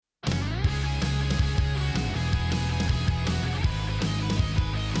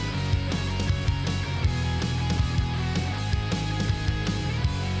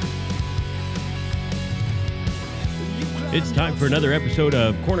It's time for another episode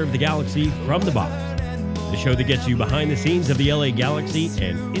of Corner of the Galaxy from the Box, the show that gets you behind the scenes of the LA Galaxy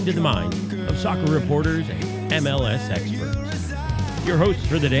and into the minds of soccer reporters and MLS experts. Your hosts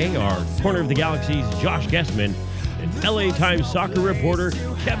for the day are Corner of the Galaxy's Josh Gessman and LA Times soccer reporter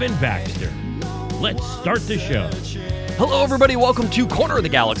Kevin Baxter. Let's start the show. Hello, everybody. Welcome to Corner of the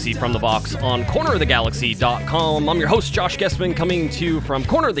Galaxy from the Box on cornerofthegalaxy.com. I'm your host, Josh Gessman, coming to you from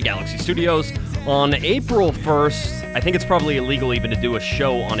Corner of the Galaxy Studios on April 1st. I think it's probably illegal even to do a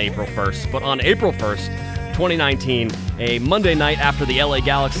show on April 1st, but on April 1st, 2019, a Monday night after the LA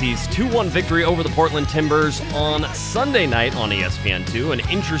Galaxy's 2-1 victory over the Portland Timbers on Sunday night on ESPN2. An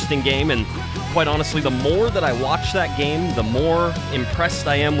interesting game, and quite honestly, the more that I watch that game, the more impressed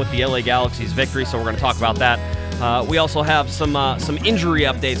I am with the LA Galaxy's victory, so we're going to talk about that. We also have some injury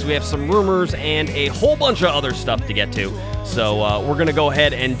updates. We have some rumors and a whole bunch of other stuff to get to. So we're going to go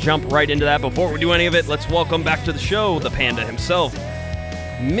ahead and jump right into that. Before we do any of it, let's welcome back to the show the Panda himself,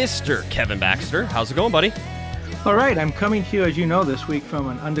 Mr. Kevin Baxter. How's it going, buddy? All right, I'm coming to you, as you know, this week from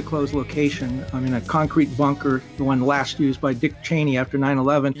an undisclosed location. I'm in a concrete bunker, the one last used by Dick Cheney after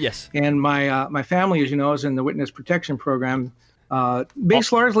 9/11. Yes. And my family, as you know, is in the Witness Protection Program,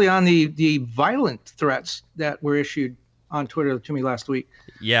 based largely on the violent threats that were issued on Twitter to me last week.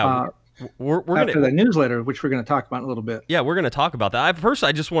 Yeah, we're after gonna the newsletter, which we're going to talk about in a little bit. Yeah, we're gonna talk about that. First,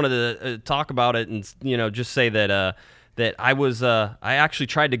 I just wanted to talk about it and just say that that I actually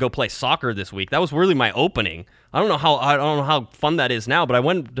tried to go play soccer this week. That was really my opening. I don't know how fun that is now, but I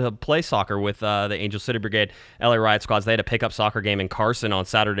went to play soccer with the Angel City Brigade LA Riot Squads. They had a pickup soccer game in Carson on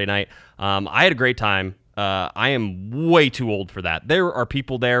Saturday night. I had a great time. I am way too old for that. There are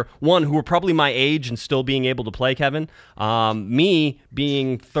people there, one, who are probably my age and still being able to play, Kevin. Me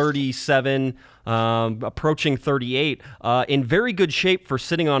being 37, approaching 38, in very good shape for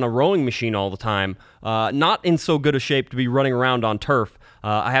sitting on a rowing machine all the time. Not in so good a shape to be running around on turf.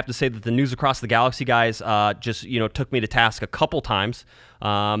 I have to say that the News Across the Galaxy guys just took me to task a couple times.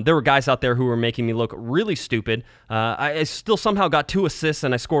 There were guys out there who were making me look really stupid. I still somehow got 2 assists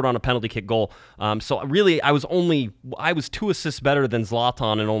and I scored on a penalty kick goal. So really, I was 2 assists better than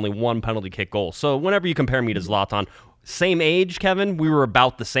Zlatan and only 1 penalty kick goal. So whenever you compare me to Zlatan, same age, Kevin, we were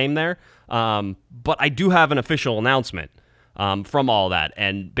about the same there. But I do have an official announcement from all that.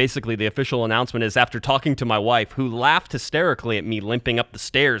 And basically the official announcement is, after talking to my wife, who laughed hysterically at me limping up the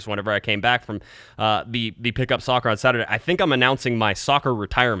stairs whenever I came back from the pickup soccer on Saturday, I think I'm announcing my soccer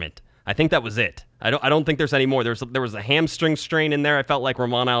retirement. I think that was it. I don't think there's any more. There was a hamstring strain in there. I felt like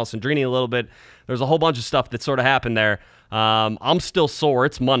Ramon Alessandrini a little bit. There's a whole bunch of stuff that sort of happened there. I'm still sore.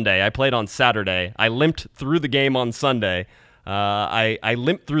 It's Monday. I played on Saturday. I limped through the game on Sunday. I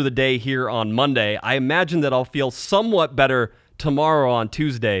limped through the day here on Monday. I imagine that I'll feel somewhat better tomorrow on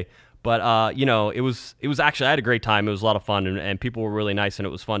Tuesday. But, it was actually, I had a great time. It was a lot of fun, and people were really nice, and it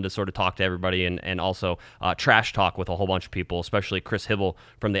was fun to sort of talk to everybody and also trash talk with a whole bunch of people, especially Chris Hibble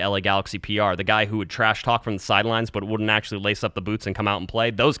from the LA Galaxy PR, the guy who would trash talk from the sidelines but wouldn't actually lace up the boots and come out and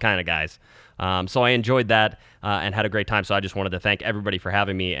play, those kind of guys. So I enjoyed that and had a great time. So I just wanted to thank everybody for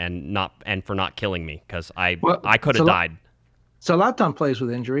having me and for not killing me, because I could have died. So Zlatan plays with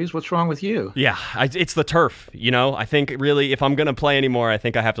injuries. What's wrong with you? Yeah, it's the turf. I think really, if I'm going to play anymore, I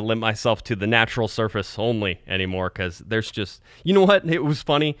think I have to limit myself to the natural surface only anymore, because there's just, what? It was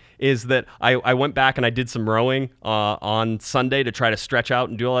funny is that I went back and I did some rowing on Sunday to try to stretch out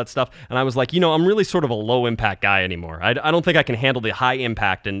and do all that stuff. And I was like, I'm really sort of a low impact guy anymore. I don't think I can handle the high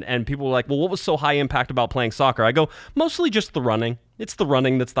impact. And people were like, well, what was so high impact about playing soccer? I go, mostly just the running. It's the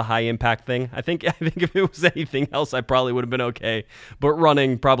running that's the high impact thing. I think if it was anything else, I probably would have been okay. But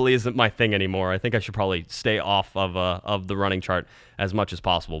running probably isn't my thing anymore. I think I should probably stay off of the running chart as much as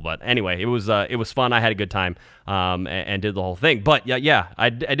possible. But anyway, it was fun. I had a good time and did the whole thing. But yeah,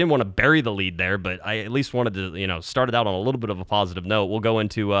 I didn't want to bury the lead there, but I at least wanted to start it out on a little bit of a positive note. We'll go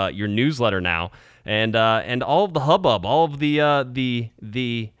into your newsletter now and all of the hubbub, all of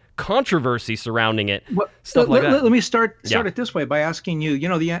the controversy surrounding it, stuff like that. Let me start it this way by asking you.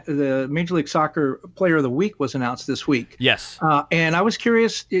 The Major League Soccer Player of the Week was announced this week. Yes. And I was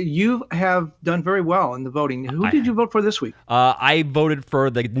curious. You have done very well in the voting. Who did you vote for this week? I voted for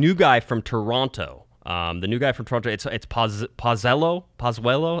the new guy from Toronto. The new guy from Toronto, it's Pozuelo,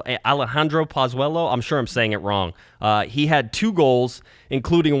 Alejandro Pozuelo. I'm sure I'm saying it wrong. He had 2 goals,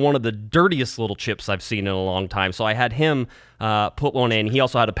 including one of the dirtiest little chips I've seen in a long time. So I had him put one in. He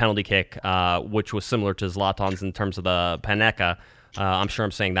also had a penalty kick, which was similar to Zlatan's in terms of the Panenka. I'm sure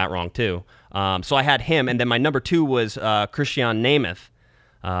I'm saying that wrong too. So I had him, and then my number 2 was Christian Nemeth.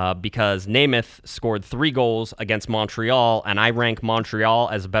 Because Nemeth scored 3 goals against Montreal, and I rank Montreal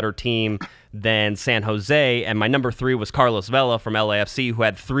as a better team than San Jose, and my number 3 was Carlos Vela from LAFC, who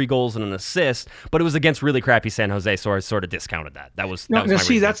had 3 goals and an assist, but it was against really crappy San Jose, so I sort of discounted that. That was my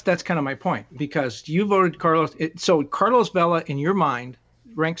see, reason. that's kind of my point, because you voted Carlos. So Carlos Vela, in your mind,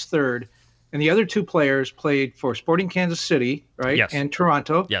 ranks 3rd, and the other 2 players played for Sporting Kansas City, right? Yes. And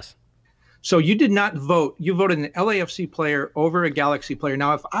Toronto. Yes. So you did not vote. You voted an LAFC player over a Galaxy player.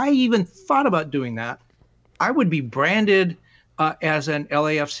 Now, if I even thought about doing that, I would be branded as an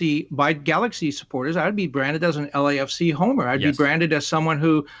LAFC by Galaxy supporters. I would be branded as an LAFC homer. I'd be branded as someone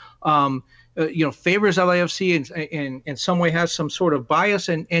who, favors LAFC and in some way has some sort of bias.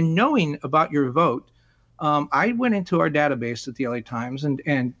 And knowing about your vote, I went into our database at the LA Times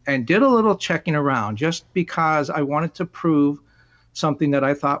and did a little checking around, just because I wanted to prove something that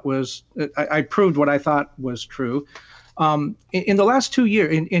I thought was, I proved what I thought was true. In the last 2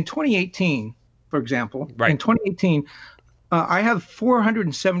 years, in 2018, for example, in 2018, I have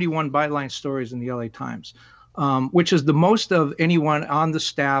 471 byline stories in the LA Times, which is the most of anyone on the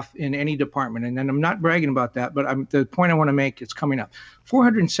staff in any department. And I'm not bragging about that, but the point I want to make is coming up.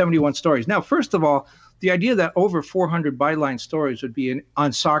 471 stories. Now, first of all, the idea that over 400 byline stories would be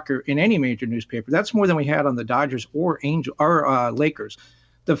on soccer in any major newspaper, that's more than we had on the Dodgers or Lakers.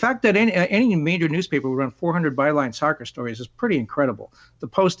 The fact that any major newspaper would run 400 byline soccer stories is pretty incredible. The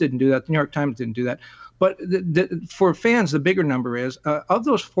Post didn't do that. The New York Times didn't do that. But for fans, the bigger number is, of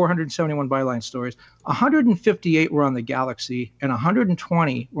those 471 byline stories, 158 were on the Galaxy and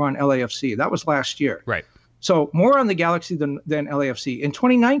 120 were on LAFC. That was last year. Right. So more on the Galaxy than LAFC. In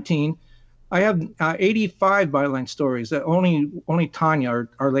 2019, I have 85 byline stories. That only Tanya,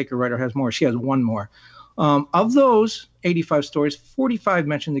 our Laker writer, has more. She has 1 more. Of those 85 stories, 45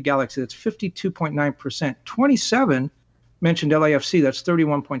 mentioned the Galaxy. That's 52.9%. 27 mentioned LAFC. That's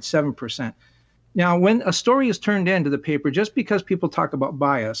 31.7%. Now, when a story is turned into the paper, just because people talk about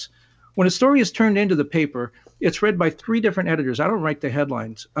bias, when a story is turned into the paper, it's read by 3 different editors. I don't write the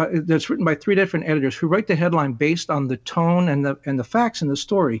headlines. It's written by 3 different editors who write the headline based on the tone and the facts in the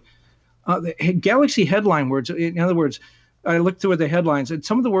story. The Galaxy headline words, in other words, I looked through the headlines, and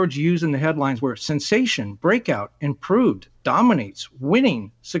some of the words used in the headlines were sensation, breakout, improved, dominates,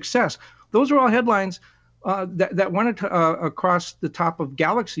 winning, success. Those are all headlines that went across the top of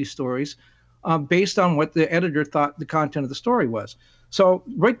Galaxy stories based on what the editor thought the content of the story was. So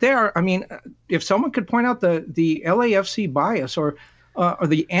right there, I mean, if someone could point out the LAFC bias or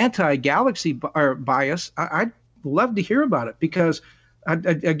the anti-Galaxy bias, I'd love to hear about it, because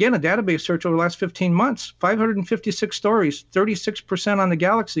again, a database search over the last 15 months, 556 stories, 36% on the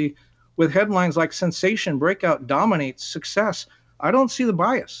Galaxy, with headlines like sensation, breakout, dominates, success. I don't see the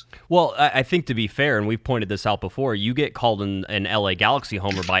bias. Well, I think, to be fair, and we've pointed this out before, you get called an LA Galaxy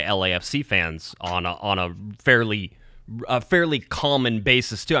homer by LAFC fans on a fairly common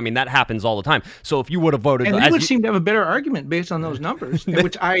basis too. I mean, that happens all the time. So if you would have voted, and they would seem to have a better argument based on those numbers,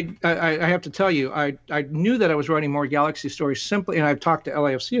 which I have to tell you, I knew that I was writing more Galaxy stories simply, and I've talked to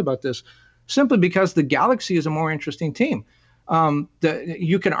LAFC about this, simply because the Galaxy is a more interesting team.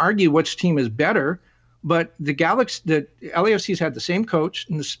 You can argue which team is better, but the LAFC's had the same coach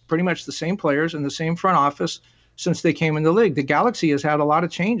and pretty much the same players and the same front office since they came in the league. The Galaxy has had a lot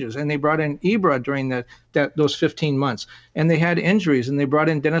of changes, and they brought in Ibra during those 15 months, and they had injuries, and they brought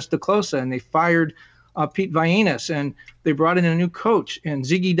in Dennis DeClosa, and they fired Pete Vagenas, and they brought in a new coach, and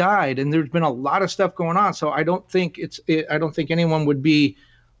Ziggy died, and there's been a lot of stuff going on. So I don't think anyone would be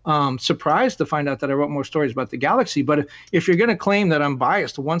surprised to find out that I wrote more stories about the Galaxy. But if you're going to claim that I'm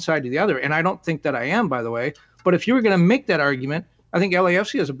biased to one side or the other, and I don't think that I am, by the way, but if you were going to make that argument, I think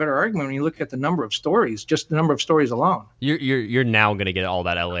LAFC has a better argument when you look at the number of stories, just the number of stories alone. You're now going to get all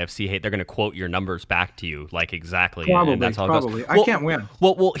that LAFC hate. They're going to quote your numbers back to you, like exactly. Probably, and that's how probably. It goes. I can't win.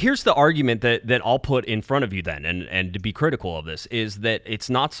 Well, here's the argument that I'll put in front of you then, and to be critical of this, is that it's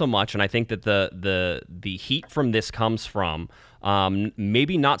not so much, and I think that the heat from this comes from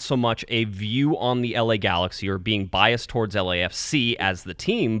maybe not so much a view on the LA Galaxy or being biased towards LAFC as the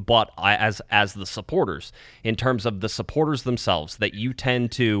team, but as the supporters, in terms of the supporters themselves, that you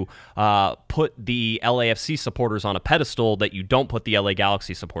tend to put the LAFC supporters on a pedestal that you don't put the LA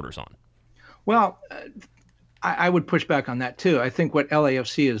Galaxy supporters on. Well, I would push back on that too. I think what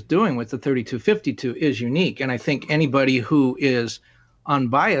LAFC is doing with the 32-52 is unique, and I think anybody who is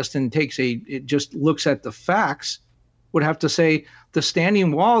unbiased and just looks at the facts would have to say the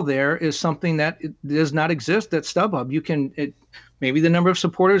standing wall there is something that does not exist at StubHub. Maybe the number of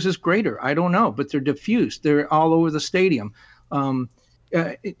supporters is greater. I don't know, but they're diffused. They're all over the stadium.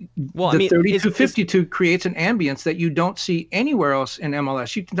 Well, the 32-52 creates an ambience that you don't see anywhere else in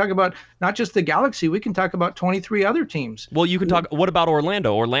MLS. You can talk about not just the Galaxy, we can talk about 23 other teams. Well, you can talk, what about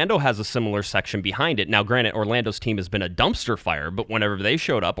Orlando? Orlando has a similar section behind it. Now, granted, Orlando's team has been a dumpster fire, but whenever they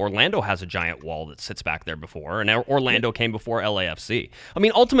showed up, Orlando has a giant wall that sits back there before, and Orlando came before LAFC. I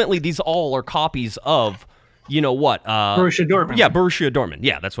mean, ultimately, these all are copies of, you know what? Borussia Dortmund. Yeah, Borussia Dortmund.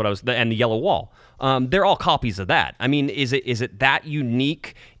 Yeah, that's what I was, and the Yellow Wall. They're all copies of that. I mean, is it that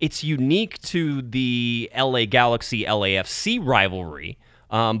unique? It's unique to the LA Galaxy LAFC rivalry,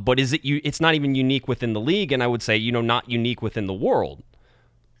 but is it? It's not even unique within the league, and I would say, not unique within the world.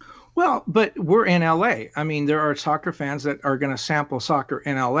 Well, but we're in LA. I mean, there are soccer fans that are going to sample soccer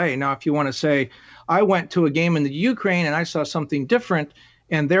in LA. Now, if you want to say, I went to a game in the Ukraine and I saw something different,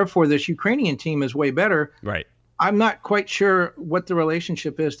 and therefore this Ukrainian team is way better. Right. I'm not quite sure what the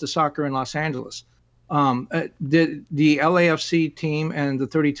relationship is to soccer in Los Angeles. The LAFC team and the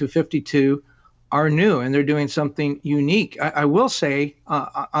 32-52 are new, and they're doing something unique. I will say,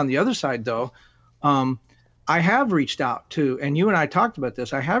 on the other side, though, I have reached out to, and you and I talked about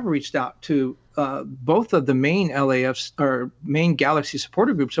this, I have reached out to both of the main LAFC or main Galaxy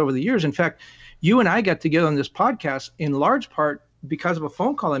supporter groups over the years. In fact, you and I got together on this podcast in large part because of a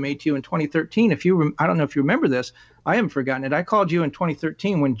phone call I made to you in 2013. I don't know if you remember this. I haven't forgotten it. I called you in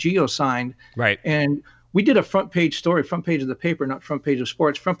 2013 when Gio signed. Right. And we did a front page story, front page of the paper, not front page of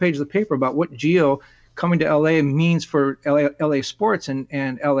sports, front page of the paper about what Gio coming to LA means for LA sports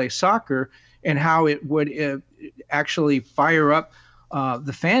and LA soccer, and how it would actually fire up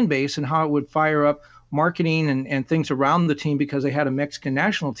the fan base, and how it would fire up marketing and things around the team because they had a Mexican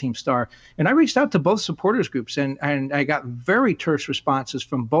national team star. And I reached out to both supporters groups, and I got very terse responses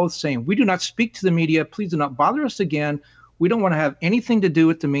from both saying, we do not speak to the media. Please do not bother us again. We don't want to have anything to do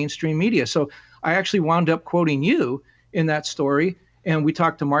with the mainstream media. So I actually wound up quoting you in that story, and we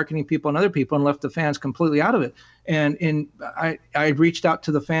talked to marketing people and other people and left the fans completely out of it. And I reached out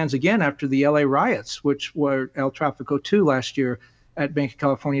to the fans again after the LA riots, which were El Tráfico 2 last year at Banc of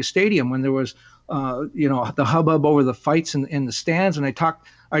California Stadium, when there was the hubbub over the fights in the stands. And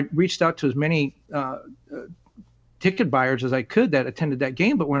I reached out to as many ticket buyers as I could that attended that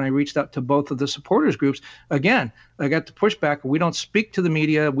game. But when I reached out to both of the supporters groups, again, I got the pushback. We don't speak to the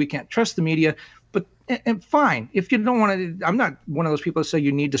media. We can't trust the media. But and fine, if you don't want to, I'm not one of those people that say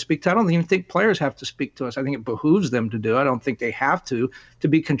you need to speak to. I don't even think players have to speak to us. I think it behooves them to do. I don't think they have to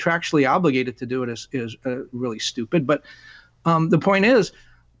be contractually obligated to do it is really stupid. But the point is,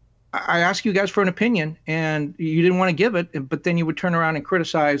 I asked you guys for an opinion, and you didn't want to give it, but then you would turn around and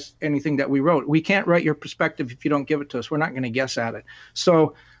criticize anything that we wrote. We can't write your perspective if you don't give it to us. We're not going to guess at it.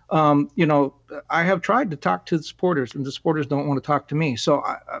 So, I have tried to talk to the supporters, and the supporters don't want to talk to me. So,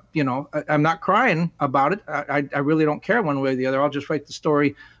 I'm not crying about it. I really don't care one way or the other. I'll just write the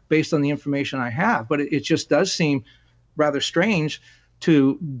story based on the information I have. But it just does seem rather strange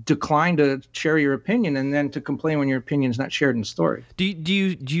to decline to share your opinion and then to complain when your opinion is not shared in the story. Do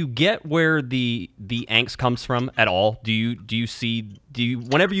you get where the angst comes from at all? Do you see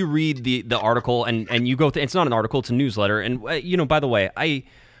whenever you read the article and you go through, it's not an article, it's a newsletter, and by the way,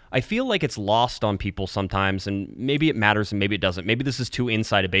 I feel like it's lost on people sometimes, and maybe it matters and maybe it doesn't. Maybe this is too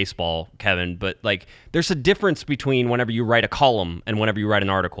inside of baseball, Kevin, but like there's a difference between whenever you write a column and whenever you write an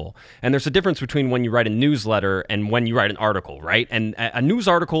article. And there's a difference between when you write a newsletter and when you write an article, right? And a news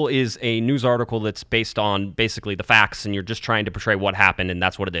article is a news article that's based on basically the facts, and you're just trying to portray what happened, and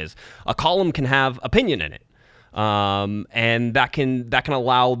that's what it is. A column can have opinion in it. And that can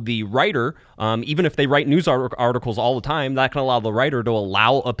allow the writer, even if they write news articles all the time, that can allow the writer to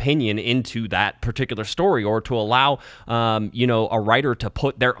allow opinion into that particular story, or to allow, a writer to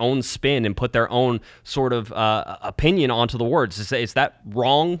put their own spin and put their own sort of opinion onto the words. Is that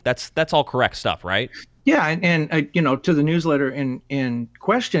wrong? That's all correct stuff, right? Yeah, and to the newsletter in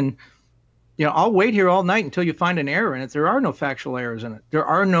question, I'll wait here all night until you find an error in it. There are no factual errors in it. There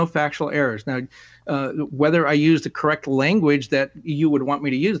are no factual errors. Now, whether I use the correct language that you would want me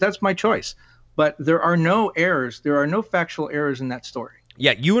to use, that's my choice. But there are no errors. There are no factual errors in that story.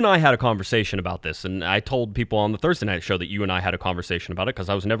 Yeah, you and I had a conversation about this, and I told people on the Thursday night show that you and I had a conversation about it, because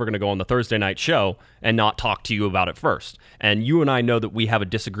I was never going to go on the Thursday night show and not talk to you about it first. And you and I know that we have a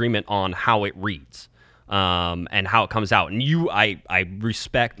disagreement on how it reads. And how it comes out. And I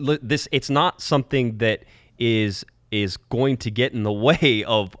respect this. It's not something that is going to get in the way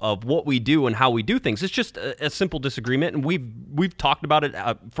of what we do and how we do things. It's just a simple disagreement, and we've talked about it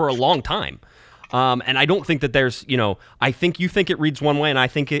for a long time. And I don't think that there's, I think you think it reads one way, and I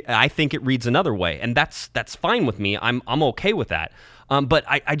think it reads another way, and that's fine with me. I'm okay with that. But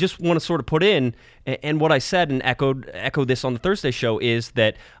I just want to sort of put in, and what I said and echo this on the Thursday show is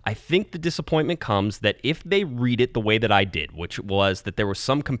that I think the disappointment comes that if they read it the way that I did, which was that there was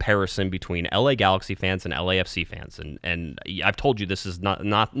some comparison between LA Galaxy fans and LAFC fans, and I've told you this is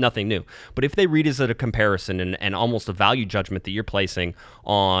not nothing new, but if they read it as a comparison and almost a value judgment that you're placing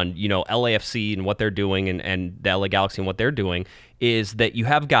on, LAFC and what they're doing and the LA Galaxy and what they're doing, is that you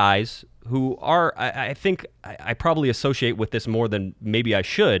have guys who are, I think I probably associate with this more than maybe I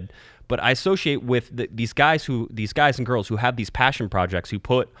should, but I associate with these guys and girls who have these passion projects, who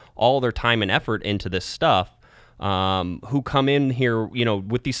put all their time and effort into this stuff, who come in here,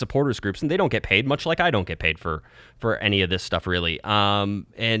 with these supporters groups, and they don't get paid, much like I don't get paid for any of this stuff, really.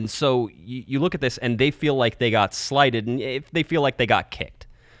 And so you look at this, and they feel like they got slighted, and if they feel like they got kicked.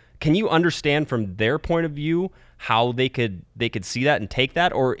 Can you understand from their point of view how they could see that and take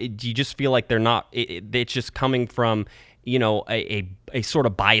that, or do you just feel like they're not? It's just coming from a sort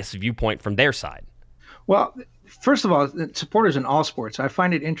of biased viewpoint from their side? Well, first of all, supporters in all sports. I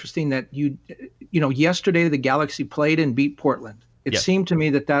find it interesting that yesterday the Galaxy played and beat Portland. It seemed to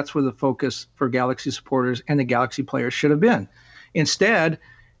me that that's where the focus for Galaxy supporters and the Galaxy players should have been. Instead,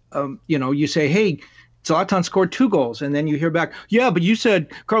 you say, hey, Zlatan scored 2 goals, and then you hear back, yeah, but you said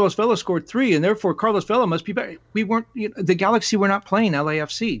Carlos Vela scored 3, and therefore Carlos Vela must be better. We weren't. The Galaxy were not playing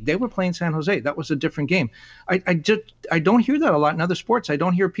LAFC; they were playing San Jose. That was a different game. I don't hear that a lot in other sports. I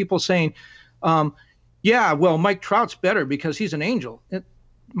don't hear people saying, yeah, well, Mike Trout's better because he's an Angel.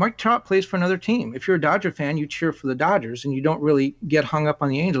 Mike Trout plays for another team. If you're a Dodger fan, you cheer for the Dodgers, and you don't really get hung up on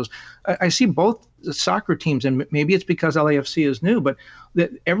the Angels. I see both the soccer teams, and maybe it's because LAFC is new, but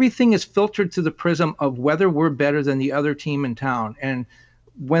that everything is filtered through the prism of whether we're better than the other team in town. And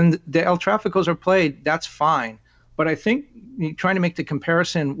when the El Tráficos are played, that's fine. But I think trying to make the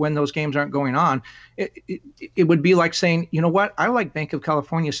comparison when those games aren't going on, it would be like saying, you know what, I like Bank of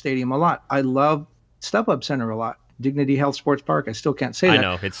California Stadium a lot. I love StubHub Center a lot. Dignity Health Sports Park. I still can't say that. I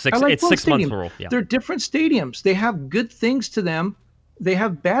know. It's 6 months rule. Yeah. They're different stadiums. They have good things to them. They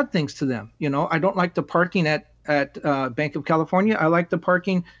have bad things to them. I don't like the parking at Bank of California. I like the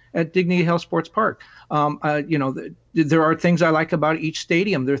parking at Dignity Health Sports Park. There are things I like about each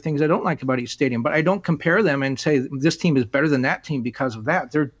stadium. There are things I don't like about each stadium, but I don't compare them and say this team is better than that team because of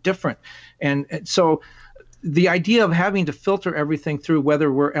that. They're different. And so the idea of having to filter everything through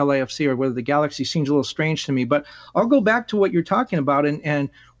whether we're LAFC or whether the Galaxy seems a little strange to me. But I'll go back to what you're talking about, and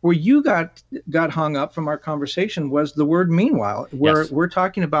where you got hung up from our conversation was the word meanwhile, where we're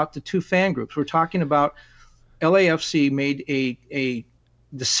talking about the two fan groups. We're talking about LAFC made a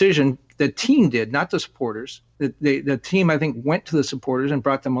decision. The team did, not the supporters. The team, I think, went to the supporters and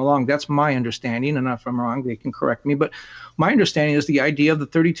brought them along. That's my understanding, and if I'm wrong, they can correct me. But my understanding is the idea of the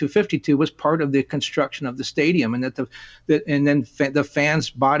 3252 was part of the construction of the stadium, and then the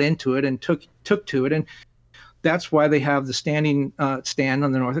fans bought into it and took to it, and that's why they have the stand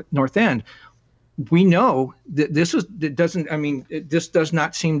on the north end. We know that this does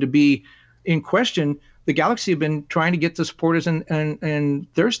not seem to be in question. The Galaxy have been trying to get the supporters in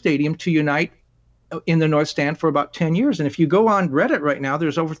their stadium to unite in the North Stand for about 10 years. And if you go on Reddit right now,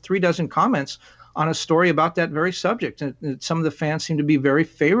 there's over 36 comments on a story about that very subject. And some of the fans seem to be very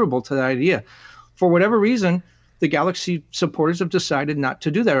favorable to that idea. For whatever reason, the Galaxy supporters have decided not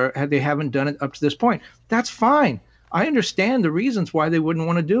to do that, or they haven't done it up to this point. That's fine. I understand the reasons why they wouldn't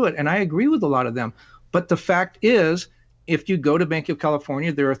want to do it, and I agree with a lot of them. But the fact is, if you go to Bank of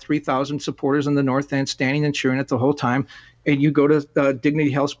California, there are 3,000 supporters in the North End standing and cheering it the whole time. And you go to Dignity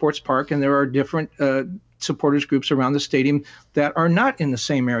Health Sports Park, and there are different supporters groups around the stadium that are not in the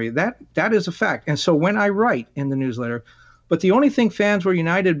same area. That is a fact. And so when I write in the newsletter, but the only thing fans were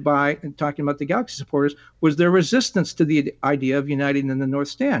united by, talking about the Galaxy supporters, was their resistance to the idea of uniting in the North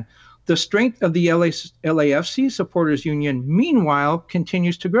Stand. The strength of the LAFC supporters union, meanwhile,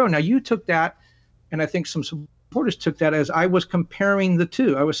 continues to grow. Now, you took that, and I think some supporters took that as I was comparing the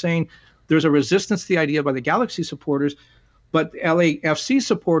two. I was saying there's a resistance to the idea by the Galaxy supporters, but LAFC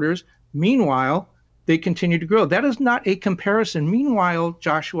supporters, meanwhile, they continue to grow. That is not a comparison. Meanwhile,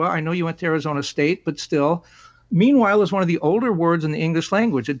 Joshua, I know you went to Arizona State, but still, meanwhile is one of the older words in the English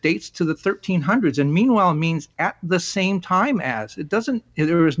language. It dates to the 1300s, and meanwhile means at the same time as.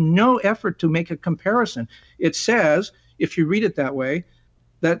 There is no effort to make a comparison. It says, if you read it that way,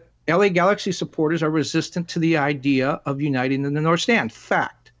 that LA Galaxy supporters are resistant to the idea of uniting in the North Stand.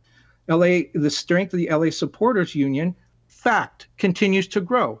 Fact. The strength of the LA supporters union, fact, continues to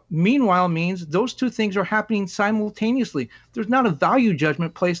grow. Meanwhile means those two things are happening simultaneously. There's not a value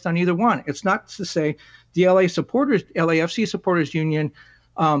judgment placed on either one. It's not to say the LAFC supporters union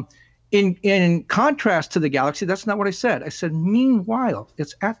In contrast to the Galaxy, that's not what I said. I said, meanwhile,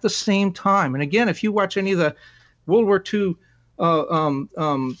 it's at the same time. And again, if you watch any of the World War II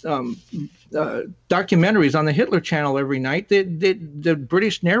documentaries on the Hitler Channel every night, the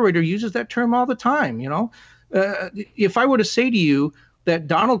British narrator uses that term all the time. If I were to say to you that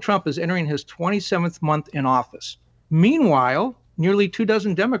Donald Trump is entering his 27th month in office, meanwhile, nearly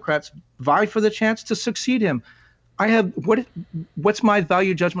 24 Democrats vie for the chance to succeed him. What's my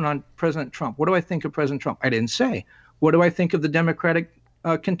value judgment on President Trump? What do I think of President Trump? I didn't say. What do I think of the Democratic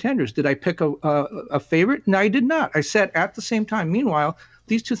contenders? Did I pick a favorite? No, I did not. I said at the same time, meanwhile,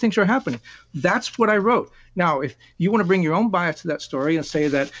 these two things are happening. That's what I wrote. Now, if you want to bring your own bias to that story and say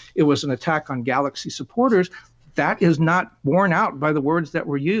that it was an attack on Galaxy supporters, that is not borne out by the words that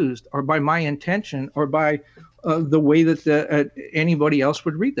were used or by my intention or by the way that anybody else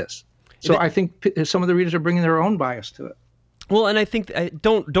would read this. So I think some of the readers are bringing their own bias to it. Well, and I think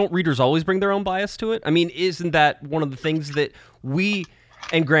don't readers always bring their own bias to it? I mean, isn't that one of the things that we,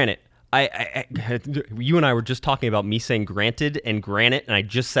 and granted, you and I were just talking about me saying granted and granite, and I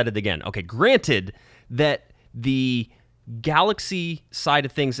just said it again. Okay, granted that the Galaxy side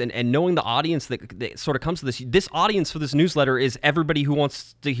of things and knowing the audience that sort of comes to this audience for this newsletter is everybody who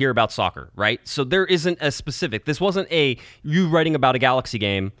wants to hear about soccer, right? So there isn't a specific, this wasn't you writing about a Galaxy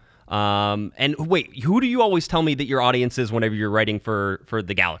game. And wait, who do you always tell me that your audience is whenever you're writing for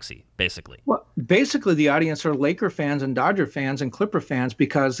the Galaxy, basically? Well, basically the audience are Laker fans and Dodger fans and Clipper fans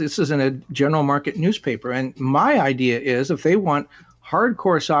because this isn't a general market newspaper. And my idea is if they want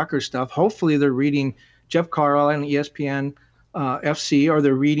hardcore soccer stuff, hopefully they're reading Jeff Carl and ESPN FC, or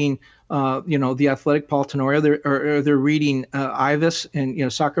they're reading The Athletic, Paul Tenorio, or they're reading Ivis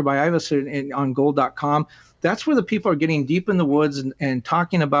and Soccer by Ivis on gold.com. That's where the people are getting deep in the woods and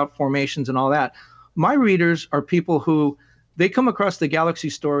talking about formations and all that. My readers are people who they come across the Galaxy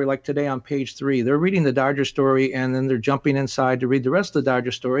story like today on page 3. They're reading the Dodger story and then they're jumping inside to read the rest of the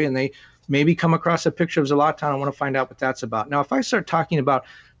Dodger story, and they maybe come across a picture of Zlatan and want to find out what that's about. Now, if I start talking about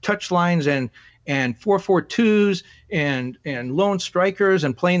touch lines and 4-4-2s and lone strikers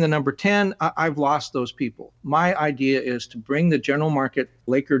and playing the number 10, I've lost those people. My idea is to bring the general market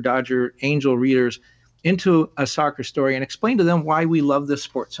Laker, Dodger, Angel readers into a soccer story and explain to them why we love this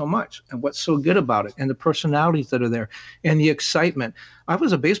sport so much and what's so good about it and the personalities that are there and the excitement. I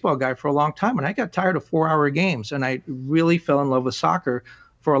was a baseball guy for a long time and I got tired of 4-hour games, and I really fell in love with soccer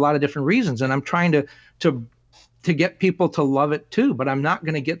for a lot of different reasons. And I'm trying to get people to love it too, but I'm not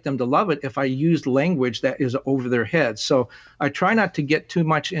going to get them to love it if I use language that is over their heads. So I try not to get too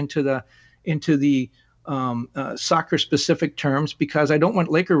much into the soccer specific terms, because I don't want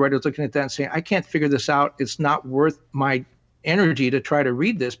Laker writers looking at that and saying, I can't figure this out. It's not worth my energy to try to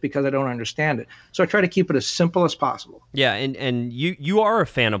read this because I don't understand it. So I try to keep it as simple as possible. Yeah. And you are a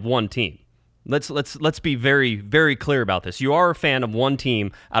fan of one team. Let's be very, very clear about this. You are a fan of one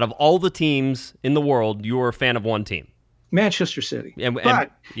team. Out of all the teams in the world, you are a fan of one team. Manchester City.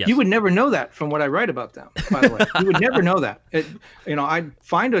 But yes. You would never know that from what I write about them, by the way. You would never know that. I'd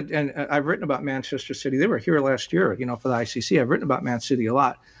find it, and I've written about Manchester City. They were here last year, for the ICC. I've written about Man City a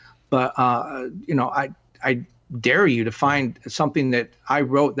lot. But, I dare you to find something that I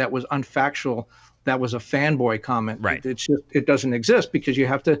wrote that was unfactual, that was a fanboy comment. Right. It doesn't exist, because you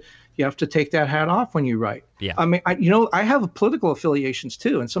have to take that hat off when you write. Yeah. I mean, I have political affiliations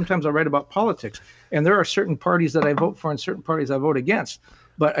too, and sometimes I write about politics. And there are certain parties that I vote for and certain parties I vote against.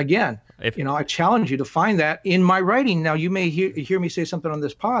 But again, I challenge you to find that in my writing. Now, you may hear me say something on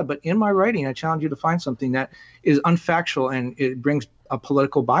this pod, but in my writing, I challenge you to find something that is unfactual and it brings a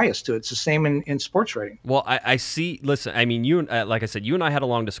political bias to it. It's the same in sports writing. Well, I see. Listen, I mean, like I said, you and I had a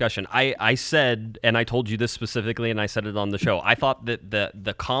long discussion. I said, and I told you this specifically, and I said it on the show. I thought that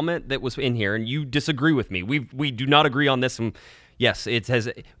the comment that was in here, and you disagree with me. We do not agree on this. And yes,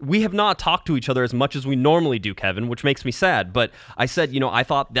 we have not talked to each other as much as we normally do, Kevin, which makes me sad. But I said, I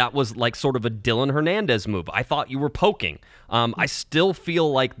thought that was like sort of a Dylan Hernandez move. I thought you were poking. I still feel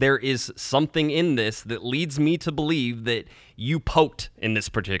like there is something in this that leads me to believe that you poked in this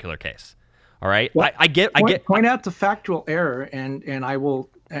particular case. All right. Well, I get. Point out the factual error, and I will.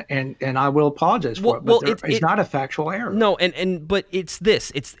 And I will apologize for it. But it's not a factual error. No, but it's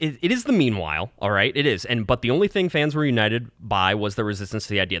this. It is the meanwhile. All right, it is. But the only thing fans were united by was the resistance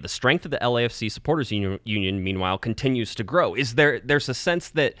to the idea. The strength of the LAFC supporters union, meanwhile, continues to grow. There's a sense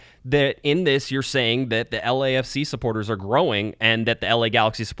that in this you're saying that the LAFC supporters are growing and that the LA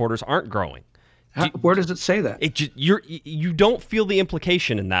Galaxy supporters aren't growing. Where does it say that? You don't feel the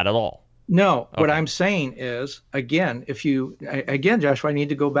implication in that at all. No, what Okay. I'm saying is, again, Joshua, I need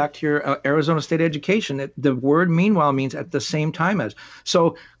to go back to your Arizona State education. The word meanwhile means at the same time as.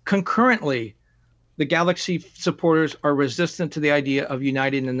 So concurrently, the Galaxy supporters are resistant to the idea of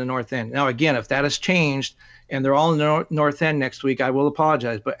uniting in the North End. Now, again, if that has changed and they're all in the North End next week, I will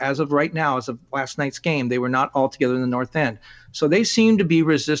apologize. But as of right now, as of last night's game, they were not all together in the North End. So they seem to be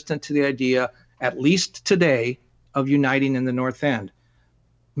resistant to the idea, at least today, of uniting in the North End.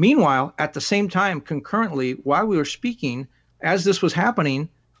 Meanwhile, at the same time, concurrently, while we were speaking, as this was happening,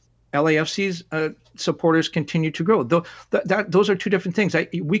 LAFC's supporters continue to grow. Those are two different things.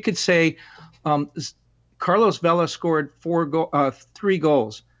 We could say Carlos Vela scored 3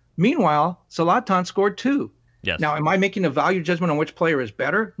 goals. Meanwhile, Zlatan scored 2. Yes. Now, am I making a value judgment on which player is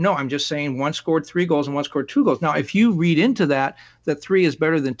better? No, I'm just saying one scored 3 goals and one scored 2 goals. Now, if you read into that 3 is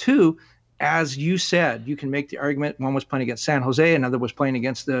better than 2, as you said, you can make the argument one was playing against San Jose, another was playing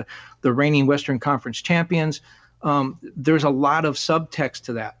against the reigning Western Conference champions. There's a lot of subtext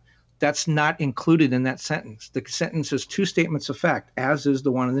to that. That's not included in that sentence. The sentence is 2 statements of fact, as is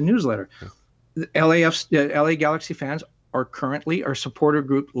the one in the newsletter. The LA Galaxy fans are currently, our supporter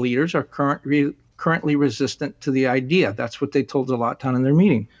group leaders are currently resistant to the idea. That's what they told Zlatan in their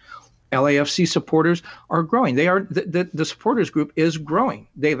meeting. LAFC supporters are growing. The supporters group is growing.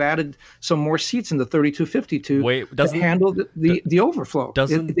 They've added some more seats in the 3252 to handle the overflow.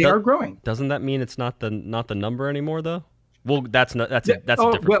 They are growing. Doesn't that mean it's not the number anymore though? Well, that's a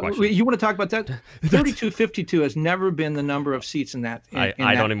different question. You want to talk about that? 3252 has never been the number of seats in that.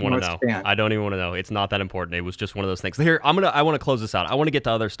 I don't even want to know. I don't even want to know. It's not that important. It was just one of those things. Here, I want to close this out. I want to get to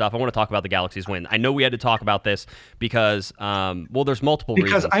other stuff. I want to talk about the Galaxy's win. I know we had to talk about this because, there's multiple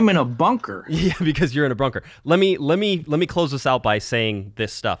reasons. Because I'm in a bunker. Yeah, because you're in a bunker. Let me close this out by saying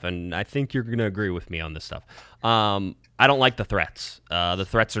this stuff, and I think you're going to agree with me on this stuff. I don't like the threats. The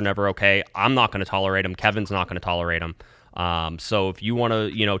threats are never okay. I'm not going to tolerate them. Kevin's not going to tolerate them. So if you want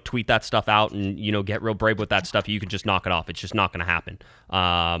to, tweet that stuff out and, get real brave with that stuff, you can just knock it off. It's just not going to happen.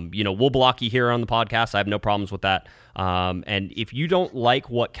 We'll block you here on the podcast. I have no problems with that. And if you don't like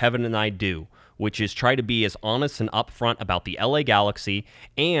what Kevin and I do, which is try to be as honest and upfront about the LA Galaxy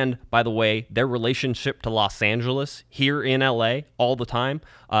and, by the way, their relationship to Los Angeles here in LA all the time.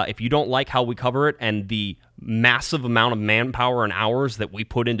 If you don't like how we cover it and the massive amount of manpower and hours that we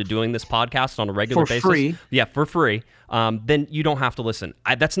put into doing this podcast on a regular basis. For free. Then you don't have to listen.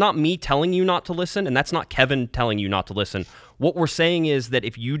 That's not me telling you not to listen, and that's not Kevin telling you not to listen. What we're saying is that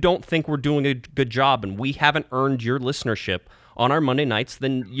if you don't think we're doing a good job and we haven't earned your listenership on our Monday nights,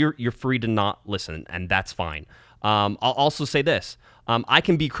 then you're free to not listen, and that's fine. I'll also say this. I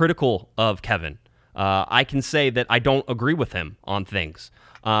can be critical of Kevin. I can say that I don't agree with him on things.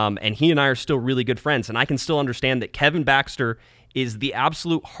 And he and I are still really good friends, and I can still understand that Kevin Baxter is the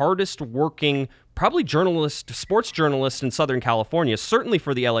absolute hardest working, probably sports journalist in Southern California, certainly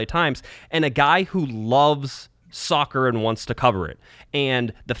for the LA Times, and a guy who loves soccer and wants to cover it.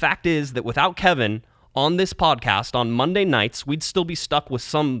 And the fact is that without Kevin on this podcast on Monday nights, we'd still be stuck with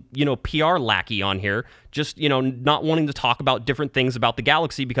some, PR lackey on here, just, not wanting to talk about different things about the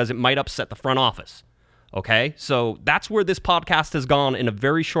Galaxy because it might upset the front office. Okay, so that's where this podcast has gone in a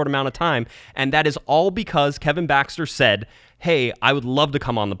very short amount of time, and that is all because Kevin Baxter said, hey, I would love to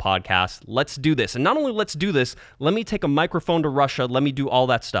come on the podcast. Let's do this. And not only let's do this, let me take a microphone to Russia. Let me do all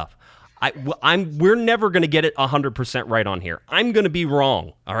that stuff. We're never going to get it 100% right on here. I'm going to be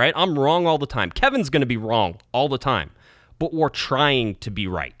wrong, all right? I'm wrong all the time. Kevin's going to be wrong all the time, but we're trying to be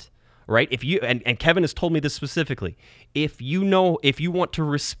right. Right? If you and Kevin has told me this specifically, if you want to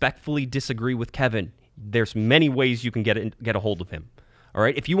respectfully disagree with Kevin, there's many ways you can get a hold of him. All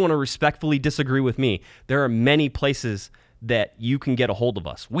right? If you want to respectfully disagree with me, there are many places that you can get a hold of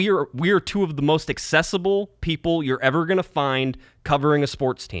us. We are two of the most accessible people you're ever going to find covering a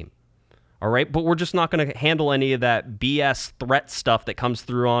sports team. All right? But we're just not going to handle any of that BS threat stuff that comes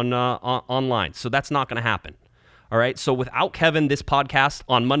through on online. So that's not going to happen. All right? So without Kevin, this podcast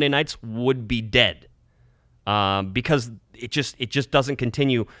on Monday nights would be dead. Because it just doesn't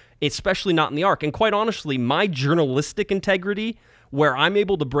continue, especially not in the Arc. And quite honestly, my journalistic integrity, where I'm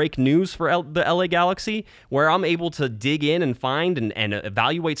able to break news for the LA Galaxy, where I'm able to dig in and find and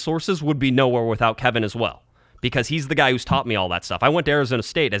evaluate sources, would be nowhere without Kevin as well. Because he's the guy who's taught me all that stuff. I went to Arizona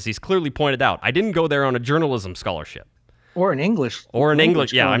State, as he's clearly pointed out. I didn't go there on a journalism scholarship. Or in English.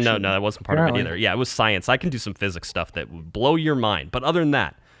 Yeah, no, that wasn't part of it either. Yeah, it was science. I can do some physics stuff that would blow your mind. But other than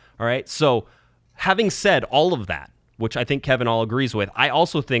that, all right, so having said all of that, which I think Kevin all agrees with, I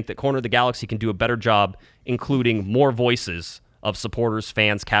also think that Corner of the Galaxy can do a better job including more voices of supporters,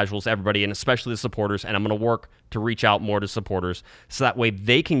 fans, casuals, everybody, and especially the supporters. And I'm going to work to reach out more to supporters so that way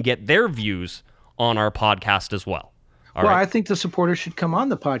they can get their views on our podcast as well. All right? I think the supporters should come on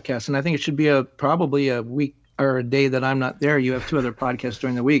the podcast, and I think it should be probably a week or a day that I'm not there. You have 2 other podcasts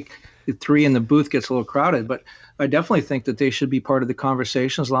during the week. The 3 in the booth gets a little crowded, but I definitely think that they should be part of the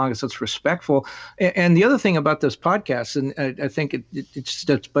conversation as long as it's respectful. And the other thing about this podcast, and I think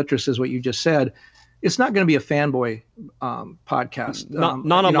it buttresses what you just said, it's not going to be a fanboy podcast. Not on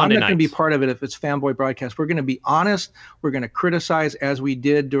Monday I'm not going to be nights. part of it if it's fanboy broadcast. We're going to be honest. We're going to criticize as we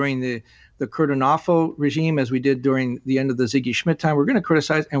did during the Kurt Onafo regime, as we did during the end of the Ziggy Schmidt time. We're going to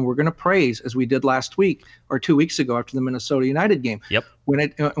criticize and we're going to praise as we did last week or 2 weeks ago after the Minnesota United game. Yep. When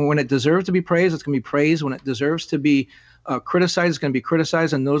it deserves to be praised, it's going to be praised. When it deserves to be criticized, it's going to be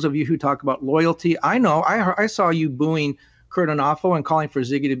criticized. And those of you who talk about loyalty, I know I saw you booing Kurt Onafo and calling for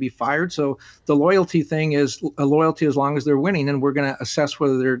Ziggy to be fired. So the loyalty thing is a loyalty as long as they're winning, and we're going to assess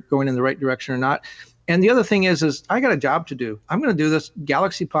whether they're going in the right direction or not. And the other thing is I got a job to do. I'm going to do this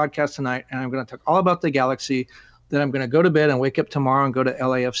Galaxy podcast tonight, and I'm going to talk all about the Galaxy. Then I'm going to go to bed and wake up tomorrow and go to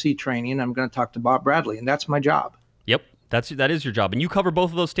LAFC training. And I'm going to talk to Bob Bradley, and that's my job. Yep. That is your job. And you cover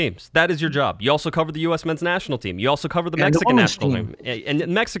both of those teams. That is your job. You also cover the U.S. men's national team. You also cover the Mexican national team. And the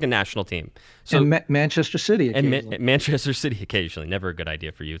Mexican national team. So, and Manchester City occasionally. And Manchester City occasionally. Never a good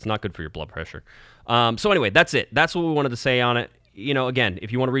idea for you. It's not good for your blood pressure. So anyway, that's it. That's what we wanted to say on it. You know, again,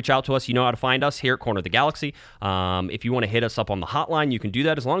 if you want to reach out to us, you know how to find us here at Corner of the Galaxy. If you want to hit us up on the hotline, you can do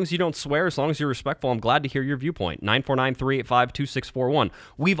that as long as you don't swear, as long as you're respectful. I'm glad to hear your viewpoint. 949-385-2641.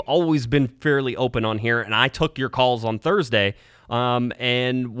 We've always been fairly open on here, and I took your calls on Thursday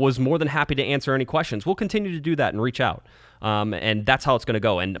and was more than happy to answer any questions. We'll continue to do that and reach out. And that's how it's going to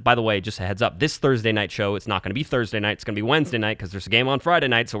go. And by the way, just a heads up, this Thursday night show, it's not going to be Thursday night. It's going to be Wednesday night because there's a game on Friday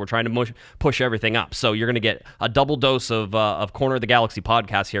night. So we're trying to push everything up. So you're going to get a double dose of Corner of the Galaxy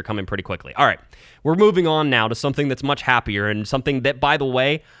podcast here coming pretty quickly. All right. We're moving on now to something that's much happier and something that, by the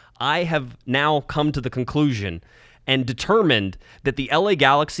way, I have now come to the conclusion and determined that the LA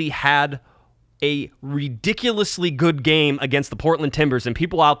Galaxy had a ridiculously good game against the Portland Timbers, and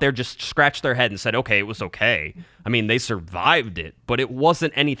people out there just scratched their head and said, okay, it was okay. I mean, they survived it, but it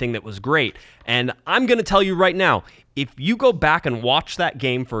wasn't anything that was great. And I'm going to tell you right now, if you go back and watch that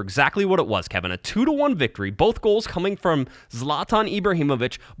game for exactly what it was, Kevin, a 2-1 victory, both goals coming from Zlatan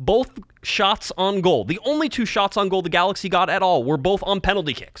Ibrahimovic, both shots on goal. The only 2 shots on goal the Galaxy got at all were both on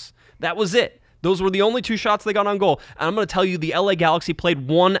penalty kicks. That was it. Those were the only 2 shots they got on goal. And I'm going to tell you, the LA Galaxy played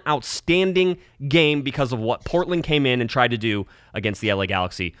one outstanding game because of what Portland came in and tried to do against the LA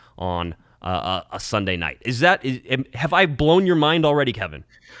Galaxy on a Sunday night. Have I blown your mind already, Kevin?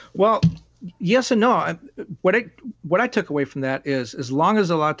 Well, yes and no. What I took away from that is, as long as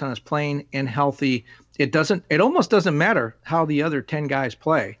Zlatan is playing and healthy, it almost doesn't matter how the other 10 guys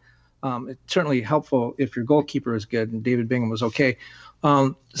play. It's certainly helpful if your goalkeeper is good, and David Bingham was okay.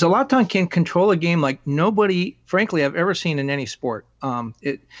 Zlatan can control a game like nobody, frankly, I've ever seen in any sport.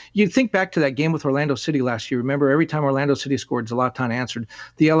 You think back to that game with Orlando City last year. Remember, every time Orlando City scored, Zlatan answered.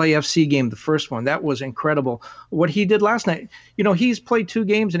 The LAFC game, the first one, that was incredible. What he did last night, he's played 2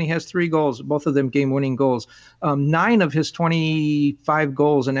 games and he has 3 goals, both of them game-winning goals. 9 of his 25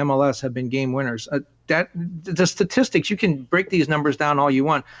 goals in MLS have been game winners. The statistics, you can break these numbers down all you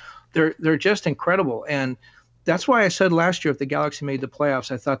want. They're just incredible. And that's why I said last year, if the Galaxy made the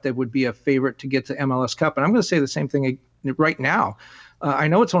playoffs, I thought they would be a favorite to get to MLS Cup. And I'm going to say the same thing right now. I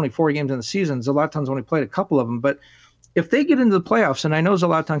know it's only 4 games in the season. Zlatan's only played a couple of them. But if they get into the playoffs, and I know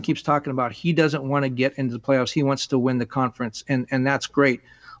Zlatan keeps talking about he doesn't want to get into the playoffs. He wants to win the conference, and that's great.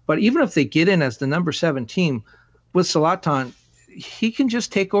 But even if they get in as the number 7 team with Zlatan, he can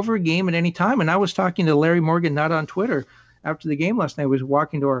just take over a game at any time. And I was talking to Larry Morgan, not on Twitter, after the game last night. I was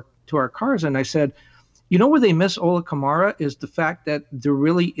walking to our cars, and I said, where they miss Ola Kamara is the fact that there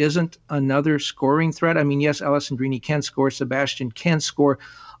really isn't another scoring threat. I mean, yes, Alessandrini can score. Sebastian can score.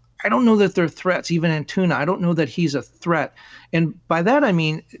 I don't know that they're threats, even Antuna. I don't know that he's a threat. And by that, I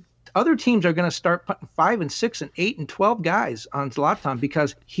mean, other teams are going to start putting 5 and 6 and 8 and 12 guys on Zlatan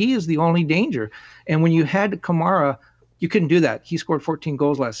because he is the only danger. And when you had Kamara, you couldn't do that. He scored 14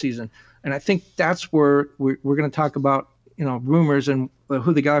 goals last season. And I think that's where we're going to talk about, rumors and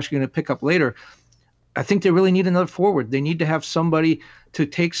who the Galaxy are going to pick up later. I think they really need another forward. They need to have somebody to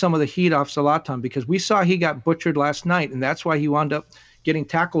take some of the heat off Zlatan, because we saw he got butchered last night, and that's why he wound up getting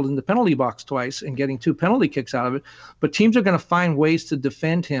tackled in the penalty box twice and getting 2 penalty kicks out of it. But teams are going to find ways to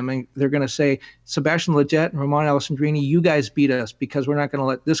defend him, and they're going to say, Sebastian Lletget and Ramon Alessandrini, you guys beat us because we're not going to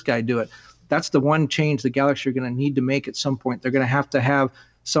let this guy do it. That's the one change the Galaxy are going to need to make at some point. They're going to have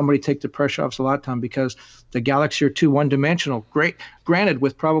somebody take the pressure off Zlatan, because the Galaxy are too one-dimensional. Great, granted,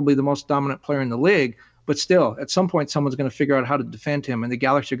 with probably the most dominant player in the league, but still, at some point, someone's going to figure out how to defend him, and the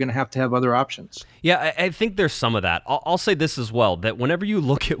Galaxy are going to have other options. Yeah, I think there's some of that. I'll say this as well, that whenever you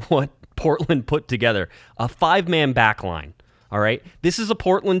look at what Portland put together, a 5-man back line, all right? This is a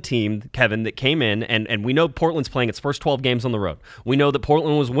Portland team, Kevin, that came in, and we know Portland's playing its first 12 games on the road. We know that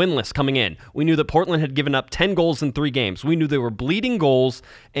Portland was winless coming in. We knew that Portland had given up 10 goals in 3 games. We knew they were bleeding goals,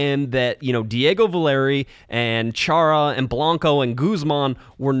 and that, Diego Valeri and Chara and Blanco and Guzman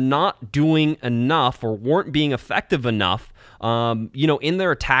were not doing enough, or weren't being effective enough, in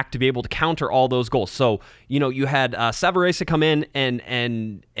their attack to be able to counter all those goals. So, you had Savarese come in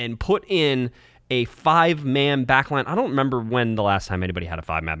and put in a 5-man backline. I don't remember when the last time anybody had a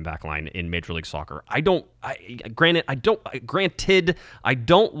 5-man backline in Major League Soccer. Granted, I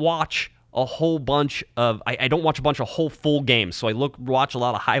don't watch a whole bunch of, I don't watch a bunch of whole full games, so I watch a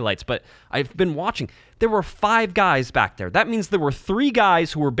lot of highlights, but I've been watching. There were 5 guys back there. That means there were 3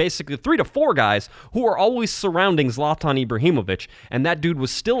 guys who were basically 3 to 4 guys who were always surrounding Zlatan Ibrahimovic, and that dude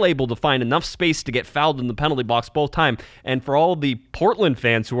was still able to find enough space to get fouled in the penalty box both times. And for all the Portland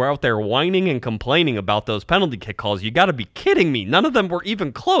fans who are out there whining and complaining about those penalty kick calls, you got to be kidding me. None of them were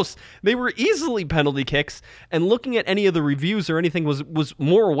even close. They were easily penalty kicks, and looking at any of the reviews or anything was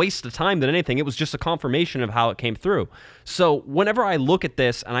more a waste of time than anything. It was just a confirmation of how it came through. So whenever I look at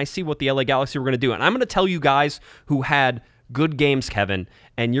this and I see what the LA Galaxy were going to do, and I'm going to tell you guys who had good games, Kevin,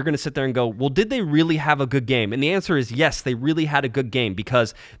 and you're going to sit there and go, well, did they really have a good game? And the answer is yes, they really had a good game,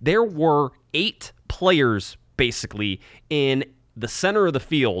 because there were 8 players basically in the center of the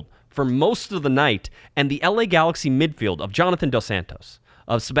field for most of the night, and the LA Galaxy midfield of Jonathan Dos Santos,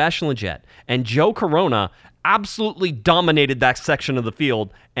 of Sebastian Lletget, and Joe Corona absolutely dominated that section of the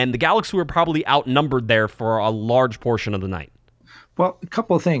field, and the Galaxy were probably outnumbered there for a large portion of the night. Well, a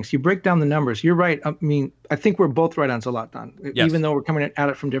couple of things. You break down the numbers. You're right. I mean, I think we're both right on Zlatan, yes, even though we're coming at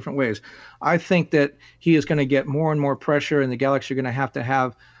it from different ways. I think that he is going to get more and more pressure, and the Galaxy are going to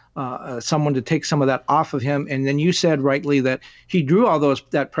have someone to take some of that off of him. And then you said rightly that he drew all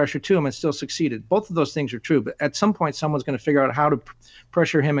that pressure to him and still succeeded. Both of those things are true. But at some point, someone's going to figure out how to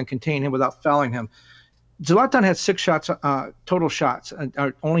pressure him and contain him without fouling him. Zlatan had 6 shots, total shots,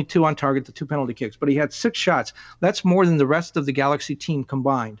 only 2 on target, the 2 penalty kicks, but he had 6 shots. That's more than the rest of the Galaxy team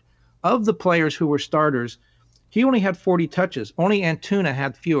combined. Of the players who were starters, he only had 40 touches. Only Antuna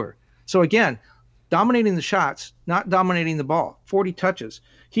had fewer. So again, dominating the shots, not dominating the ball, 40 touches.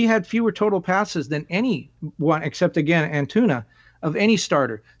 He had fewer total passes than anyone, except again, Antuna, of any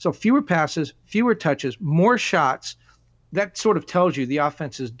starter. So fewer passes, fewer touches, more shots. That sort of tells you the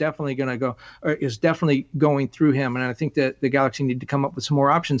offense is definitely going through him. And I think that the Galaxy need to come up with some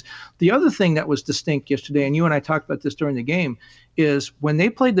more options. The other thing that was distinct yesterday, and you and I talked about this during the game, is when they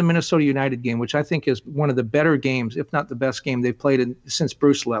played the Minnesota United game, which I think is one of the better games, if not the best game they've played since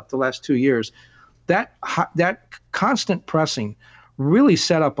Bruce left the last 2 years, that constant pressing really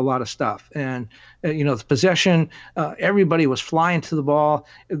set up a lot of stuff. And, the possession, everybody was flying to the ball.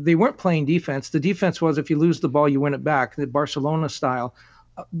 They weren't playing defense. The defense was if you lose the ball, you win it back, the Barcelona style.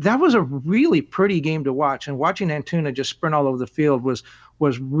 That was a really pretty game to watch. And watching Antuna just sprint all over the field was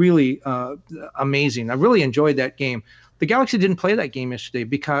really amazing. I really enjoyed that game. The Galaxy didn't play that game yesterday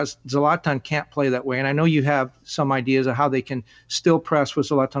because Zlatan can't play that way. And I know you have some ideas of how they can still press with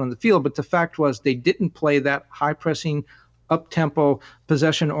Zlatan on the field, but the fact was they didn't play that high-pressing, up-tempo,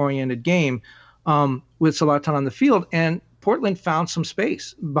 possession-oriented game with Zlatan on the field. And Portland found some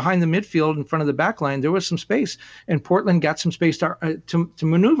space behind the midfield in front of the back line. There was some space, and Portland got some space to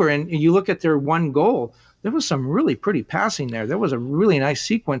maneuver. And you look at their one goal, there was some really pretty passing there. There was a really nice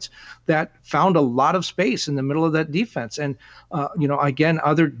sequence that found a lot of space in the middle of that defense. And, again,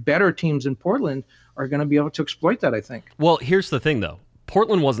 other better teams in Portland are going to be able to exploit that, I think. Well, here's the thing, though.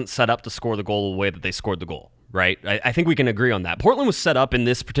 Portland wasn't set up to score the goal the way that they scored the goal, right? I think we can agree on that. Portland was set up in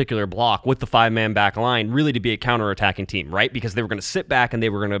this particular block with the 5-man back line really to be a counterattacking team, right? Because they were going to sit back and they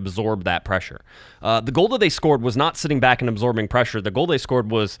were going to absorb that pressure. The goal that they scored was not sitting back and absorbing pressure. The goal they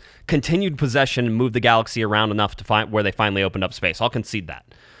scored was continued possession and moved the Galaxy around enough to find where they finally opened up space. I'll concede that.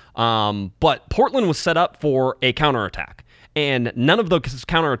 But Portland was set up for a counterattack. And none of those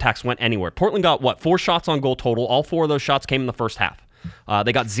counterattacks went anywhere. Portland got, 4 shots on goal total. All 4 of those shots came in the first half.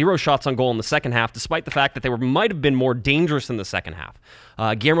 They got 0 shots on goal in the second half, despite the fact that they might have been more dangerous in the second half.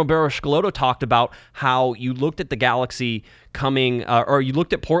 Guillermo Barros-Schelotto talked about how you looked at the Galaxy or you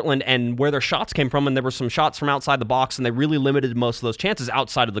looked at Portland and where their shots came from, and there were some shots from outside the box, and they really limited most of those chances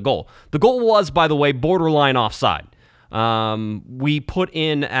outside of the goal. The goal was, by the way, borderline offside. We put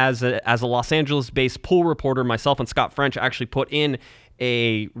in, as a Los Angeles-based pool reporter, myself and Scott French actually put in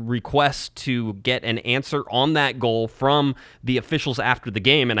a request to get an answer on that goal from the officials after the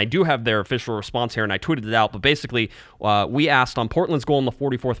game, and I do have their official response here, and I tweeted it out, but basically we asked on Portland's goal in the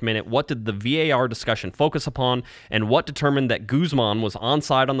 44th minute, what did the VAR discussion focus upon, and what determined that Guzman was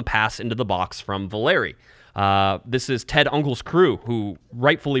onside on the pass into the box from Valeri? This is Ted Uncle's crew, who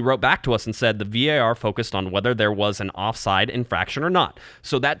rightfully wrote back to us and said the VAR focused on whether there was an offside infraction or not.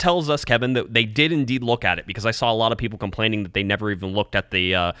 So that tells us, Kevin, that they did indeed look at it, because I saw a lot of people complaining that they never even looked at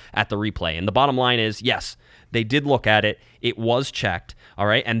the replay. And the bottom line is, yes, they did look at it. It was checked. All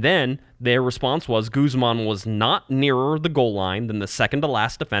right. And then their response was Guzman was not nearer the goal line than the second to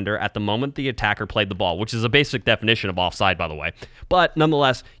last defender at the moment the attacker played the ball, which is a basic definition of offside, by the way. But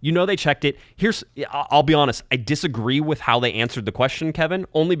nonetheless, they checked it. I'll be honest, I disagree with how they answered the question, Kevin,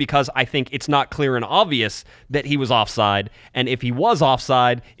 only because I think it's not clear and obvious that he was offside. And if he was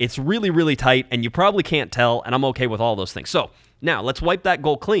offside, it's really, really tight, and you probably can't tell, and I'm okay with all those things. So now let's wipe that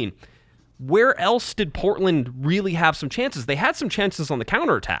goal clean. Where else did Portland really have some chances? They had some chances on the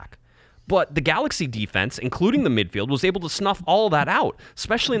counterattack, but the Galaxy defense, including the midfield, was able to snuff all that out,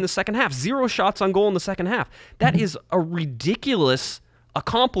 especially in the second half. 0 shots on goal in the second half. That is a ridiculous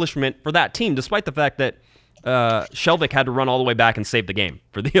accomplishment for that team, despite the fact that Shelvik had to run all the way back and save the game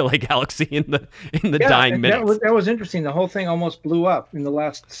for the LA Galaxy in the dying minutes. That was interesting. The whole thing almost blew up in the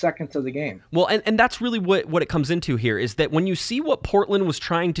last seconds of the game. Well, and that's really what it comes into here, is that when you see what Portland was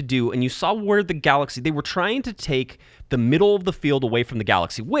trying to do, and you saw where the Galaxy, they were trying to take the middle of the field away from the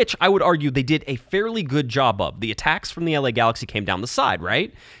Galaxy, which I would argue they did a fairly good job of. The attacks from the LA Galaxy came down the side,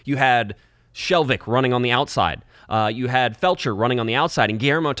 right? You had Shelvik running on the outside. You had Felcher running on the outside, and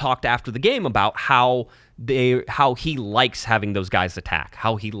Guillermo talked after the game about how he likes having those guys attack,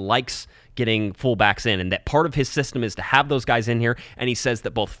 how he likes getting fullbacks in, and that part of his system is to have those guys in here, and he says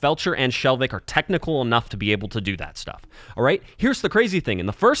that both Felcher and Shelvik are technical enough to be able to do that stuff. All right? Here's the crazy thing. In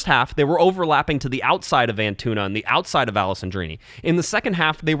the first half, they were overlapping to the outside of Antuna and the outside of Alessandrini. In the second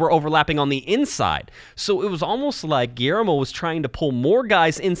half, they were overlapping on the inside. So it was almost like Guillermo was trying to pull more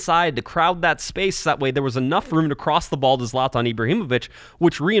guys inside to crowd that space. That way there was enough room to cross the ball to Zlatan Ibrahimovic,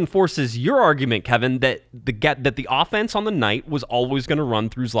 which reinforces your argument, Kevin, that the offense on the night was always going to run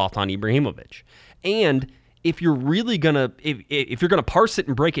through Zlatan Ibrahimovic. And if you're really gonna if you're gonna parse it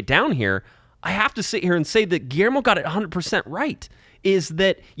and break it down here, I have to sit here and say that Guillermo got it 100% right. Is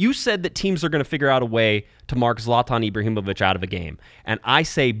that you said that teams are going to figure out a way to mark Zlatan Ibrahimovic out of a game, and I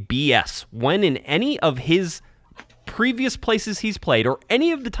say BS. When in any of his previous places he's played, or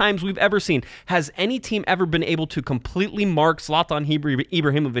any of the times we've ever seen, has any team ever been able to completely mark Zlatan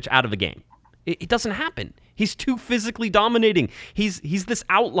Ibrahimovic out of a game? It doesn't happen. He's too physically dominating. He's this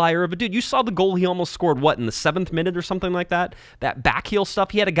outlier of a dude. You saw the goal he almost scored, in the 7th minute or something like that? That back heel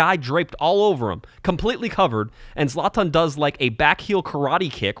stuff. He had a guy draped all over him, completely covered, and Zlatan does like a back heel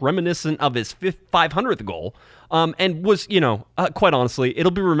karate kick reminiscent of his 500th goal, and was, quite honestly,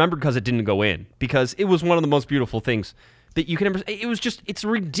 it'll be remembered because it didn't go in, because it was one of the most beautiful things that you can ever. It's a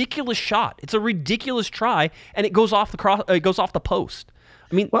ridiculous shot. It's a ridiculous try, and it goes off the post.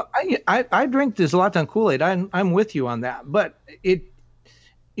 I mean, well, I drink the Zlatan Kool-Aid. I'm with you on that. But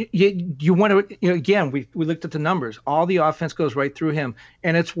you want to, again, we looked at the numbers. All the offense goes right through him,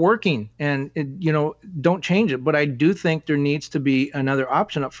 and it's working. And don't change it. But I do think there needs to be another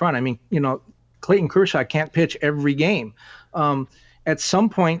option up front. I mean, Clayton Kershaw can't pitch every game. At some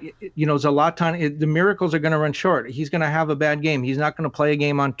point, Zlatan, the miracles are going to run short. He's going to have a bad game. He's not going to play a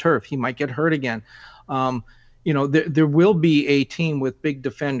game on turf. He might get hurt again. There will be a team with big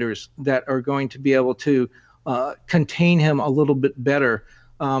defenders that are going to be able to contain him a little bit better.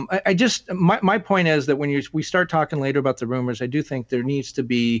 My point is that when we start talking later about the rumors, I do think there needs to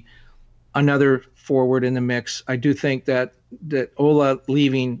be another forward in the mix. I do think that Ola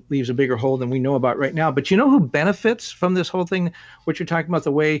leaving leaves a bigger hole than we know about right now. But you know who benefits from this whole thing? What you're talking about,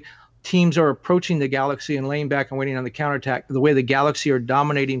 the way teams are approaching the Galaxy and laying back and waiting on the counterattack, the way the Galaxy are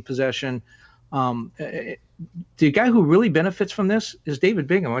dominating possession. The guy who really benefits from this is David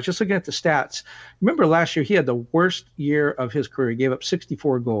Bingham. I was just looking at the stats. Remember last year, he had the worst year of his career. He gave up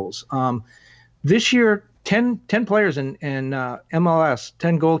 64 goals. This year, 10 players in MLS,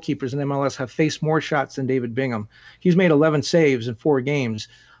 10 goalkeepers in MLS have faced more shots than David Bingham. He's made 11 saves in 4 games.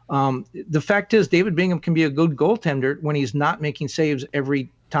 The fact is, David Bingham can be a good goaltender when he's not making saves every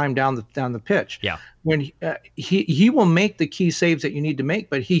time down the pitch. Yeah. When he will make the key saves that you need to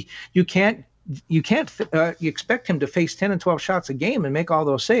make, but you can't expect him to face 10 and 12 shots a game and make all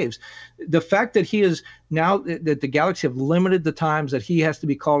those saves. The fact that he is now that the Galaxy have limited the times that he has to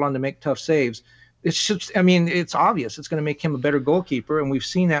be called on to make tough saves, it's obvious it's going to make him a better goalkeeper. And we've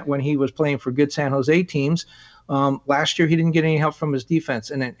seen that when he was playing for good San Jose teams. Last year, he didn't get any help from his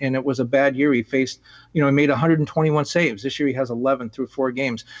defense, and it was a bad year. He faced, he made 121 saves. This year, he has 11 through 4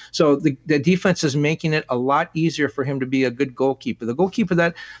 games. So the defense is making it a lot easier for him to be a good goalkeeper. The goalkeeper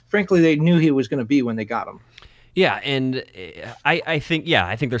that, frankly, they knew he was going to be when they got him. Yeah, and I think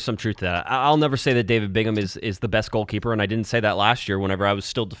there's some truth to that. I'll never say that David Bingham is the best goalkeeper, and I didn't say that last year whenever I was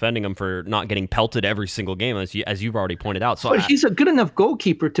still defending him for not getting pelted every single game, as you've already pointed out. So but he's a good enough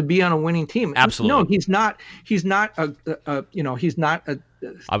goalkeeper to be on a winning team. Absolutely. No, he's not he's not a.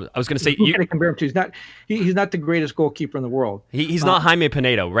 I was going to say, you compare him to. He's not the greatest goalkeeper in the world. He's not Jaime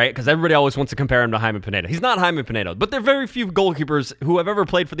Pinedo, right? Because everybody always wants to compare him to Jaime Pinedo. He's not Jaime Pinedo, but there are very few goalkeepers who have ever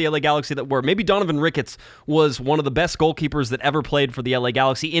played for the LA Galaxy that were. Maybe Donovan Ricketts was one of the best goalkeepers that ever played for the LA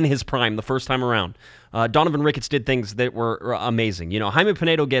Galaxy in his prime the first time around. Donovan Ricketts did things that were amazing. Jaime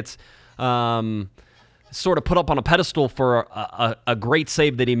Pinedo gets sort of put up on a pedestal for a great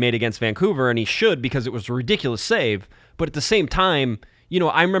save that he made against Vancouver, and he should, because it was a ridiculous save. But at the same time,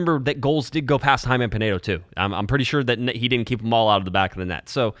 I remember that goals did go past Jaime Pinedo too. I'm pretty sure that he didn't keep them all out of the back of the net.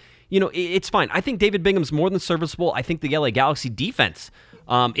 So, it's fine. I think David Bingham's more than serviceable. I think the LA Galaxy defense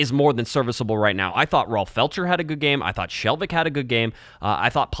is more than serviceable right now. I thought Rolf Felcher had a good game. I thought Shelvik had a good game. I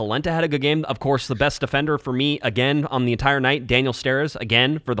thought Polenta had a good game. Of course, the best defender for me, again, on the entire night, Daniel Steres,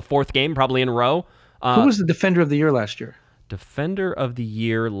 again, for the 4th game, probably in a row. Who was the defender of the year last year? Defender of the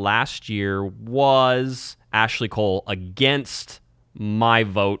year last year was Ashley Cole, against my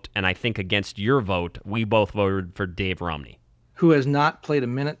vote, and I think against your vote. We both voted for Dave Romney, who has not played a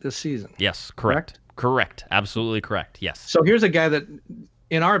minute this season. Yes, correct. Absolutely correct. Yes. So here's a guy that,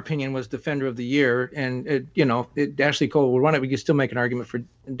 in our opinion, was defender of the year, and Ashley Cole would run it. We could still make an argument for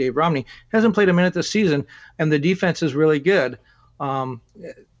Dave Romney. Hasn't played a minute this season, and the defense is really good.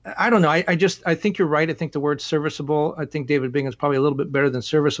 I don't know. I think you're right. I think the word serviceable, I think David Bingham is probably a little bit better than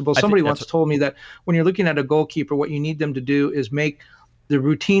serviceable. Somebody once told me that when you're looking at a goalkeeper, what you need them to do is make the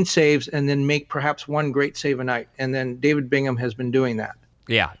routine saves and then make perhaps one great save a night. And then David Bingham has been doing that.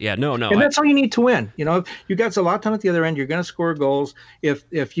 Yeah, no. And that's all you need to win. You got Zlatan at the other end. You're going to score goals. If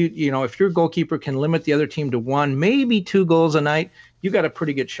your goalkeeper can limit the other team to 1, maybe 2 goals a night, you got a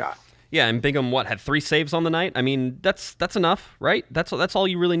pretty good shot. Yeah, and Bingham, had 3 saves on the night? I mean, that's enough, right? That's all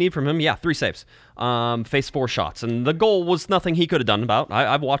you really need from him. Yeah, 3 saves. Faced 4 shots. And the goal was nothing he could have done about.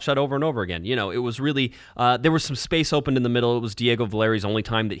 I've watched that over and over again. It was really, there was some space opened in the middle. It was Diego Valeri's only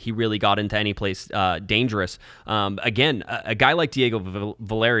time that he really got into any place dangerous. Again, a guy like Diego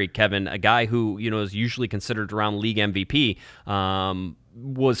Valeri, Kevin, a guy who, is usually considered around league MVP,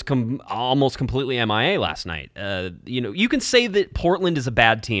 was almost completely MIA last night. You can say that Portland is a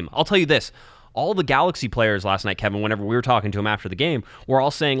bad team. I'll tell you this. All the Galaxy players last night, Kevin, whenever we were talking to them after the game, were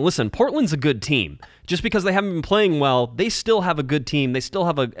all saying, listen, Portland's a good team. Just because they haven't been playing well, they still have a good team. They still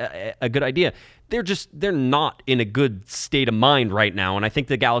have a good idea. They're not in a good state of mind right now, and I think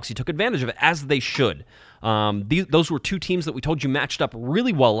the Galaxy took advantage of it, as they should. Those were 2 teams that we told you matched up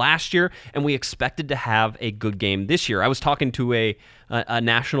really well last year, and we expected to have a good game this year. I was talking to a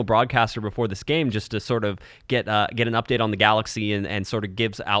national broadcaster before this game just to sort of get an update on the Galaxy and sort of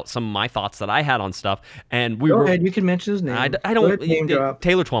gives out some of my thoughts that I had on stuff. And Go ahead, you can mention his name. I don't.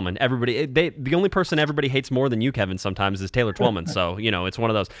 Taylor Twellman. Everybody, the only person everybody hates more than you, Kevin, sometimes is Taylor Twellman. So it's one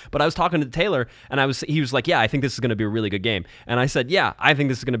of those. But I was talking to Taylor, and he was like, "Yeah, I think this is going to be a really good game." And I said, "Yeah, I think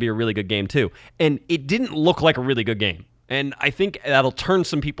this is going to be a really good game too." And it didn't look like a really good game. And I think that'll turn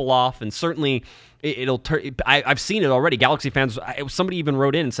some people off, and certainly it'll turn. I've seen it already. Galaxy fans, somebody even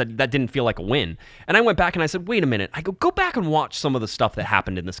wrote in and said that didn't feel like a win. And I went back and I said, wait a minute. I go back and watch some of the stuff that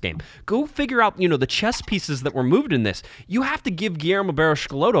happened in this game. Go figure out, the chess pieces that were moved in this. You have to give Guillermo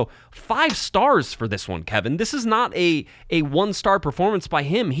Barros-Schelotto 5 stars for this one, Kevin. This is not a 1-star performance by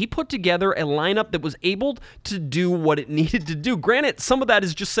him. He put together a lineup that was able to do what it needed to do. Granted, some of that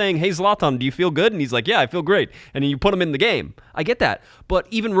is just saying, hey, Zlatan, do you feel good? And he's like, yeah, I feel great. And then you put him in the game. I get that. But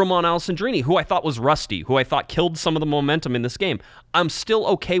even Roman Alessandrini, who I thought was rusty, who I thought killed some of the momentum in this game, I'm still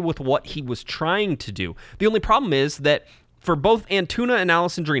okay with what he was trying to do. The only problem is that for both Antuna and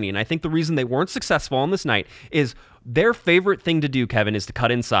Alessandrini, and I think the reason they weren't successful on this night is their favorite thing to do, Kevin, is to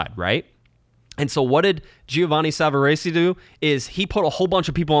cut inside, right? And so what did Giovanni Savarese do? Is he put a whole bunch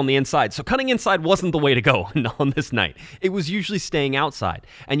of people on the inside. So cutting inside wasn't the way to go on this night. It was usually staying outside.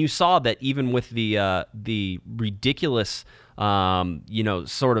 And you saw that even with the ridiculous attempt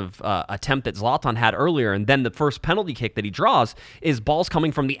that Zlatan had earlier, and then the first penalty kick that he draws is balls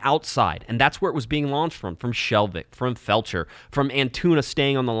coming from the outside, and that's where it was being launched from Shelvik, from Felcher, from Antuna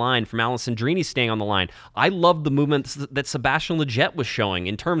staying on the line, from Alessandrini staying on the line. I loved the movements that Sebastian Lletget was showing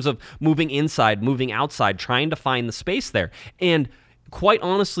in terms of moving inside, moving outside, trying to find the space there. And quite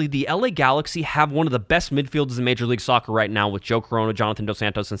honestly, the LA Galaxy have one of the best midfielders in Major League Soccer right now with Joe Corona, Jonathan Dos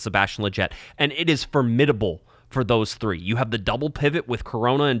Santos, and Sebastian Lletget, and it is formidable for those three. You have the double pivot with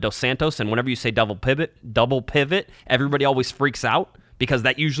Corona and Dos Santos, and whenever you say double pivot, everybody always freaks out because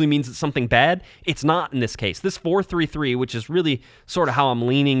that usually means it's something bad. It's not in this case. This 4-3-3, which is really sort of how I'm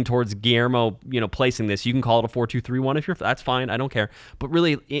leaning towards Guillermo, placing this. You can call it a 4-2-3-1 if that's fine. I don't care. But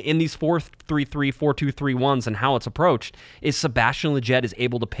really, in these 4-3-3, 4-2-3-1s and how it's approached, is Sebastian Lletget is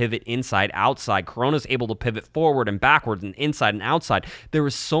able to pivot inside, outside. Corona's able to pivot forward and backwards and inside and outside. There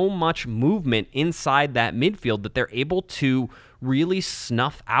is so much movement inside that midfield that they're able to really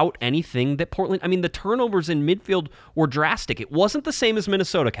snuff out anything that Portland... I mean, the turnovers in midfield were drastic. It wasn't the same as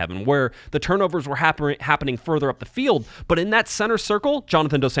Minnesota, Kevin, where the turnovers were happening further up the field, but in that center circle,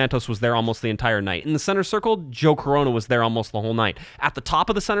 Jonathan Dos Santos was there almost the entire night. In the center circle, Joe Corona was there almost the whole night. At the top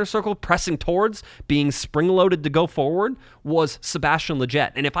of the center circle, pressing towards, being spring-loaded to go forward, was Sebastian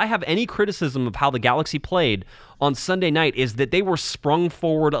Lletget. And if I have any criticism of how the Galaxy played on Sunday night, is that they were sprung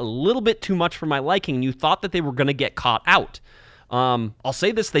forward a little bit too much for my liking. You thought that they were going to get caught out. I'll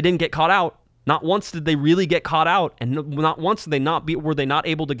say this, they didn't get caught out. Not once did they really get caught out, and not once were they not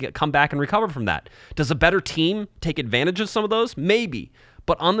able to come back and recover from that. Does a better team take advantage of some of those? Maybe.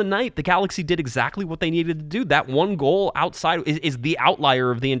 But on the night, the Galaxy did exactly what they needed to do. That one goal outside is the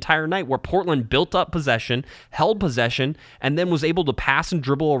outlier of the entire night, where Portland built up possession, held possession, and then was able to pass and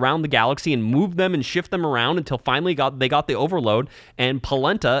dribble around the Galaxy and move them and shift them around until finally they got the overload. And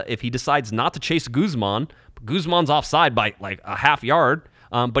Polenta, if he decides not to chase Guzman's offside by like a half yard,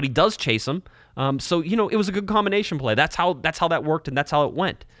 but he does chase him. So it was a good combination play. That's how that worked, and that's how it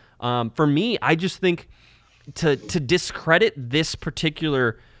went. For me, I just think to discredit this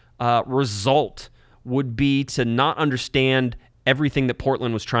particular result would be to not understand everything that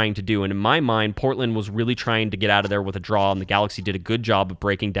Portland was trying to do. And in my mind, Portland was really trying to get out of there with a draw, and the Galaxy did a good job of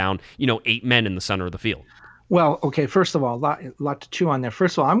breaking down 8 men in the center of the field. Well, okay, first of all, a lot to chew on there.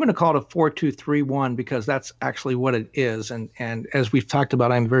 First of all, I'm going to call it a 4-2-3-1 because that's actually what it is. And as we've talked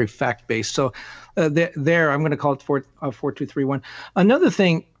about, I'm very fact-based. So I'm going to call it 4-2-3-1. Another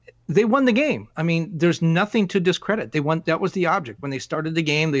thing, they won the game. I mean, there's nothing to discredit. They won. That was the object. When they started the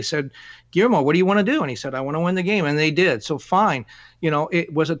game, they said, Guillermo, what do you want to do? And he said, I want to win the game. And they did. So fine.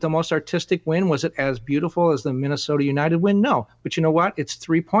 Was it the most artistic win? Was it as beautiful as the Minnesota United win? No. But you know what? It's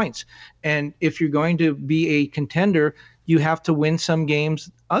 3 points. And if you're going to be a contender, you have to win some games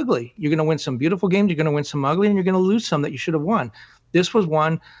ugly. You're going to win some beautiful games. You're going to win some ugly, and you're going to lose some that you should have won. This was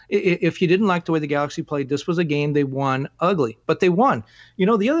one, if you didn't like the way the Galaxy played, this was a game they won ugly, but they won.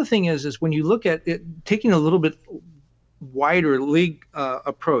 The other thing is when you look at it, taking a little bit wider league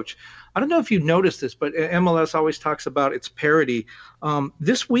approach, I don't know if you've noticed this, but MLS always talks about its parity.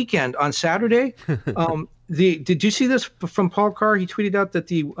 This weekend on Saturday, did you see this from Paul Carr? He tweeted out that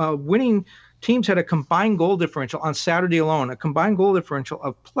the winning teams had a combined goal differential on Saturday alone, a combined goal differential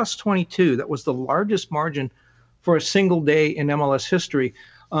of plus 22. That was the largest margin for a single day in MLS history.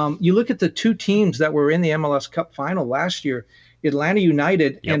 You look at the two teams that were in the MLS Cup final last year, Atlanta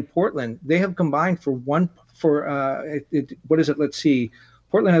United and Portland. They have combined what is it? Let's see.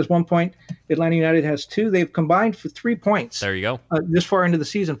 Portland has 1 point. Atlanta United has 2. They've combined for 3 points. There you go. This far into the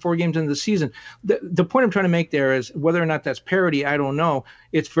season, 4 games into the season. The point I'm trying to make there is whether or not that's parity, I don't know.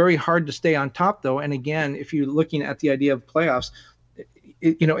 It's very hard to stay on top, though. And again, if you're looking at the idea of playoffs,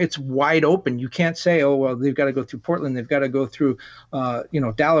 it's wide open. You can't say, oh, well, they've got to go through Portland. They've got to go through,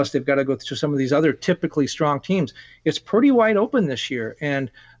 Dallas. They've got to go through some of these other typically strong teams. It's pretty wide open this year. And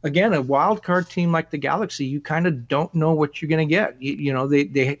again, a wild card team like the Galaxy, you kind of don't know what you're going to get.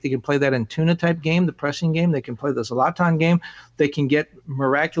 They can play that Antuna type game, the pressing game. They can play the Zlatan game. They can get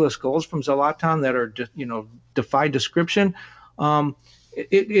miraculous goals from Zlatan that are, defy description.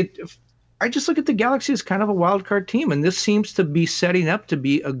 I just look at the Galaxy as kind of a wild card team, and this seems to be setting up to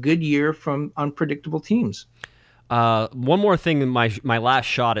be a good year from unpredictable teams. One more thing in my last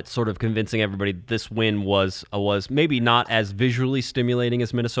shot at sort of convincing everybody this win was maybe not as visually stimulating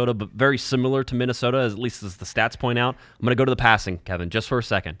as Minnesota, but very similar to Minnesota, at least as the stats point out. I'm going to go to the passing, Kevin, just for a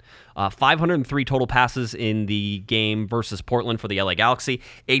second. 503 total passes in the game versus Portland for the LA Galaxy,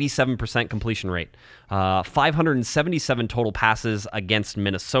 87% completion rate. 577 total passes against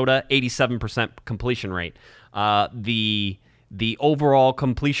Minnesota, 87% completion rate. The overall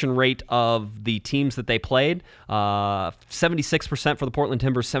completion rate of the teams that they played, 76% for the Portland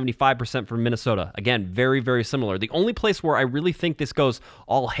Timbers, 75% for Minnesota. Again, very, very similar. The only place where I really think this goes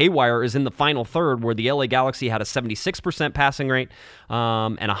all haywire is in the final third, where the LA Galaxy had a 76% passing rate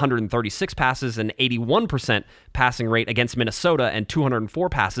and 136 passes and 81% passing rate against Minnesota and 204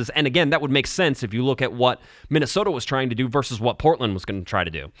 passes. And again, that would make sense if you look at what Minnesota was trying to do versus what Portland was going to try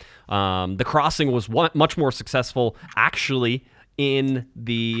to do. The crossing was much more successful, actually, in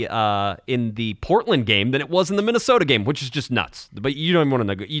the Portland game than it was in the Minnesota game, which is just nuts. But you don't even want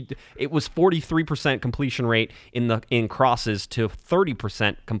to know. It was 43% completion rate in crosses to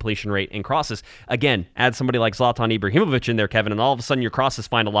 30% completion rate in crosses. Again, add somebody like Zlatan Ibrahimovic in there, Kevin, and all of a sudden your crosses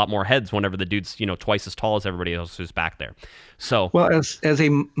find a lot more heads whenever the dude's twice as tall as everybody else who's back there. So, well, as a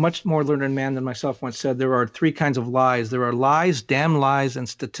much more learned man than myself once said, there are three kinds of lies. There are lies, damn lies, and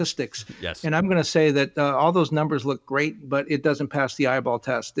statistics. Yes. And I'm going to say that all those numbers look great, but it doesn't pass the eyeball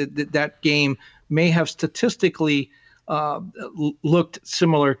test. That game may have statistically looked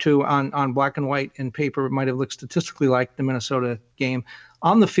similar to on black and white and paper. It might have looked statistically like the Minnesota game.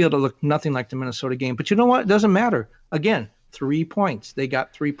 On the field, it looked nothing like the Minnesota game. But you know what? It doesn't matter. Again, 3 points. They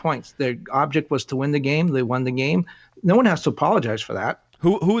got 3 points. Their object was to win the game. They won the game. No one has to apologize for that.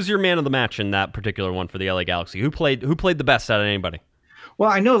 Who was your man of the match in that particular one for the LA Galaxy? Who played the best out of anybody?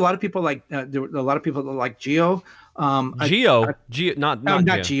 Well, I know a lot of people like there were a lot of people that like Gio. Not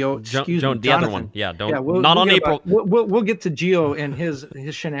Gio. Excuse me, the other one. Yeah, we'll on April. We'll get to Gio and his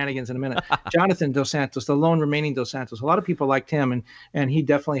shenanigans in a minute. Jonathan Dos Santos, the lone remaining Dos Santos. A lot of people liked him, and he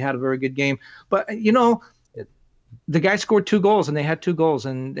definitely had a very good game. But the guy scored 2 goals, and they had 2 goals,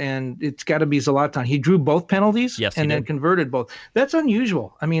 and it's got to be Zlatan. He drew both penalties, and then converted both. That's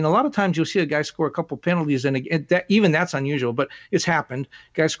unusual. I mean, a lot of times you'll see a guy score a couple penalties, and that's unusual, but it's happened.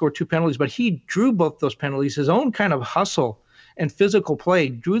 Guy scored 2 penalties, but he drew both those penalties. His own kind of hustle and physical play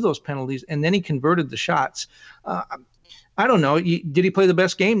drew those penalties, and then he converted the shots. I don't know. Did he play the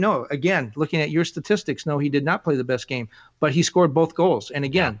best game? No. Again, looking at your statistics, no, he did not play the best game, but he scored both goals. And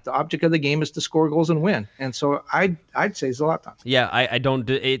again, the object of the game is to score goals and win. And so I'd say Zlatan. Yeah, I don't.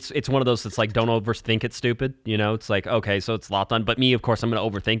 It's one of those that's like, don't overthink it, stupid. It's like, okay, so it's Zlatan, but me, of course, I'm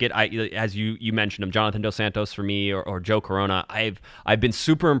going to overthink it. As you mentioned him, Jonathan Dos Santos for me, or Joe Corona. I've been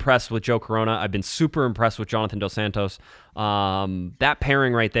super impressed with Joe Corona. I've been super impressed with Jonathan Dos Santos. That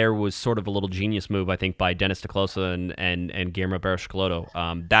pairing right there was sort of a little genius move, I think, by Dennis DeClosa and Guillermo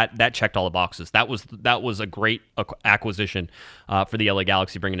Barros-Schelotto. That checked all the boxes. That was a great acquisition for the LA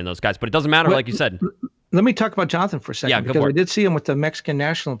Galaxy, bringing in those guys. But it doesn't matter, like you said. Let me talk about Jonathan for a second, because I did see him with the Mexican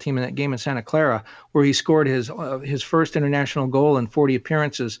national team in that game in Santa Clara, where he scored his first international goal in 40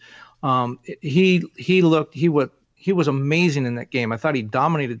 appearances. He was amazing in that game. I thought he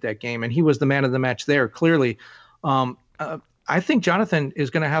dominated that game, and he was the man of the match there, clearly. I think Jonathan is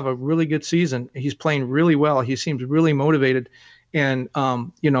going to have a really good season. He's playing really well. He seems really motivated, and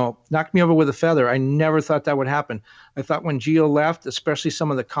knocked me over with a feather. I never thought that would happen. I thought when Gio left, especially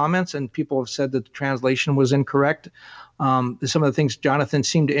some of the comments, and people have said that the translation was incorrect. Some of the things Jonathan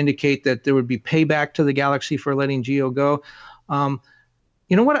seemed to indicate that there would be payback to the Galaxy for letting Gio go.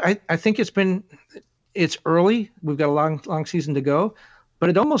 You know what? I think it's early. We've got a long season to go. But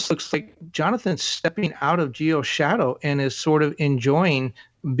it almost looks like Jonathan's stepping out of Gio's shadow and is sort of enjoying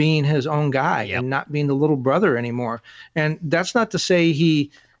being his own guy and not being the little brother anymore. And that's not to say he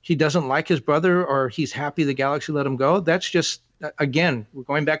doesn't like his brother or he's happy the Galaxy let him go. That's just, again, we're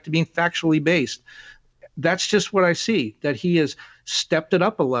going back to being factually based. That's just what I see, that he has stepped it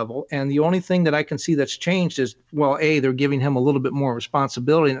up a level. And the only thing that I can see that's changed is, well, they're giving him a little bit more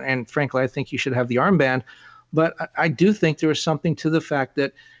responsibility. And frankly, I think he should have the armband. But I do think there is something to the fact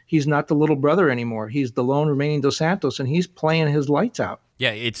that he's not the little brother anymore. He's the lone remaining Dos Santos, and he's playing his lights out.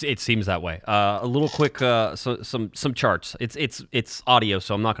 Yeah, it seems that way. A little quick, some charts. It's audio,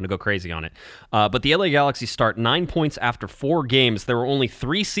 so I'm not going to go crazy on it. But the LA Galaxy start 9 points after 4 games. There were only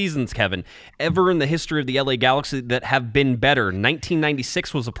 3 seasons, Kevin, ever in the history of the LA Galaxy that have been better.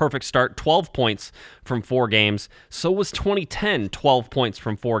 1996 was a perfect start, 12 points from 4 games. So was 2010, 12 points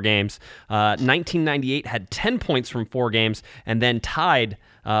from 4 games. 1998 had 10 points from 4 games, and then tied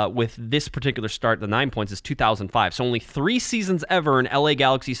with this particular start, the 9 points, is 2005. So only 3 seasons ever in LA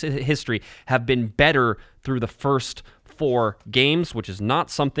Galaxy history have been better through the first 4 games, which is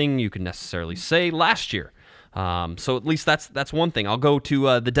not something you can necessarily say last year. So at least that's one thing. I'll go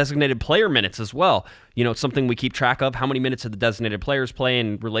to the designated player minutes as well. It's something we keep track of. How many minutes of the designated players play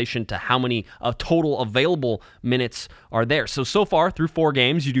in relation to how many total available minutes are there. So far, through 4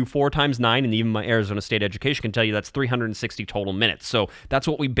 games, you do 4 times 9, and even my Arizona State education can tell you that's 360 total minutes. So that's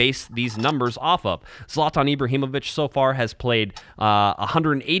what we base these numbers off of. Zlatan Ibrahimovic so far has played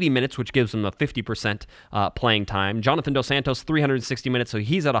 180 minutes, which gives him a 50% playing time. Jonathan Dos Santos, 360 minutes, so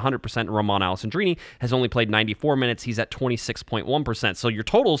he's at 100%. Roman Alessandrini has only played 94 minutes. He's at 26.1%. So your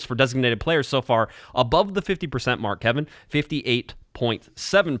totals for designated players so far above the 50% mark, Kevin,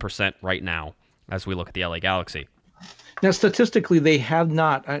 58.7% right now as we look at the LA Galaxy. Now, statistically, they have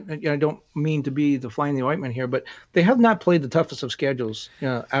not, I don't mean to be the fly in the ointment here, but they have not played the toughest of schedules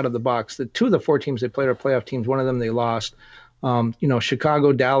out of the box. The 2 of the 4 teams they played are playoff teams. One of them they lost.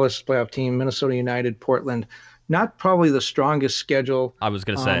 Chicago, Dallas, playoff team, Minnesota United, Portland. Not probably the strongest schedule. I was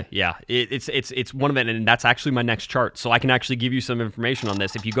going to say, yeah, it's one of them, and that's actually my next chart. So I can actually give you some information on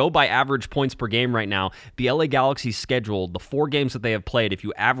this. If you go by average points per game right now, the LA Galaxy schedule, the 4 games that they have played, if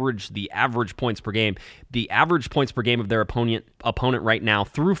you average the average points per game, the average points per game of their opponent right now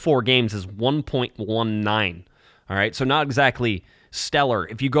through 4 games is 1.19. All right, so not exactly stellar.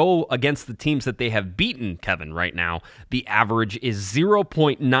 If you go against the teams that they have beaten, Kevin, right now, the average is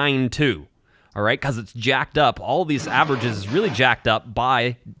 0.92. All right, because it's jacked up. All these averages is really jacked up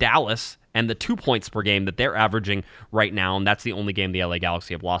by Dallas and the 2 points per game that they're averaging right now, and that's the only game the LA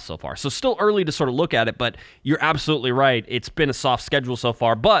Galaxy have lost so far. So still early to sort of look at it, but you're absolutely right. It's been a soft schedule so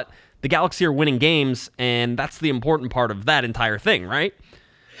far, but the Galaxy are winning games, and that's the important part of that entire thing, right?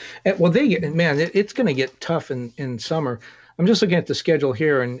 Well, it's going to get tough in summer. I'm just looking at the schedule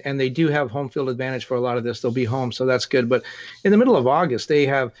here, and they do have home field advantage for a lot of this. They'll be home, so that's good. But in the middle of August, they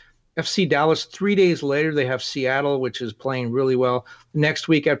have FC Dallas. 3 days later, they have Seattle, which is playing really well. Next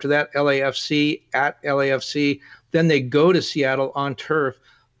week after that, LAFC at LAFC. Then they go to Seattle on turf.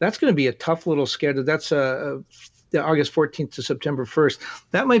 That's going to be a tough little schedule. That's the August 14th to September 1st.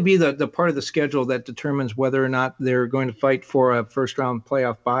 That might be the part of the schedule that determines whether or not they're going to fight for a first-round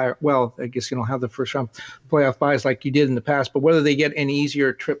playoff bye. Well, I guess you don't have the first-round playoff byes like you did in the past, but whether they get an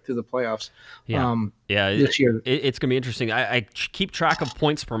easier trip through the playoffs this year. It's going to be interesting. I keep track of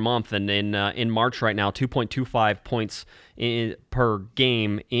points per month, and in March right now, 2.25 points per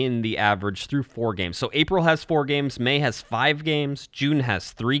game in the average through 4 games. So April has 4 games, May has 5 games, June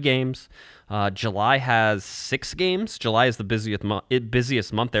has 3 games. July has 6 games. July is the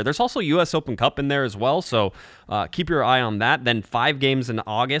busiest month there. There's also U.S. Open Cup in there as well, so keep your eye on that. Then 5 games in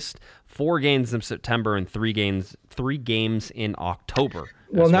August, 4 games in September, and 3 games in October.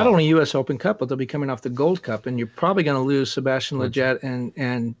 Well, not only U.S. Open Cup, but they'll be coming off the Gold Cup, and you're probably going to lose Sebastian Lletget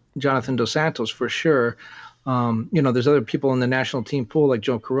and Jonathan Dos Santos for sure. There's other people in the national team pool like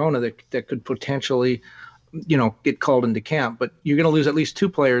Joe Corona that could potentially, get called into camp. But you're going to lose at least 2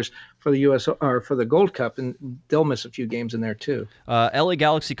 players for the U.S. or for the Gold Cup, and they'll miss a few games in there too. LA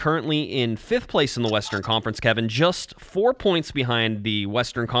Galaxy currently in 5th place in the Western Conference, Kevin, just 4 points behind the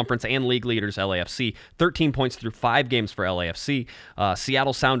Western Conference and league leaders LAFC, 13 points through 5 games for LAFC.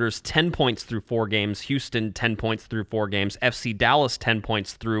 Seattle Sounders 10 points through 4 games, Houston 10 points through 4 games, FC Dallas 10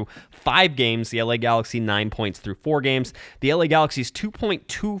 points through 5 games, the LA Galaxy 9 points through 4 games. The LA Galaxy's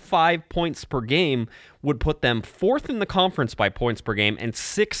 2.25 points per game would put them 4th in the conference by points per game and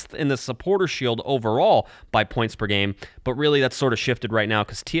 6th in the Supporter Shield overall by points per game. But really, that's sort of shifted right now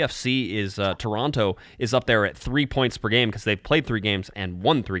because TFC is Toronto is up there at 3 points per game because they've played 3 games and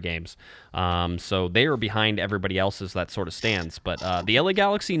won 3 games. So they are behind everybody else as that sort of stands. But the LA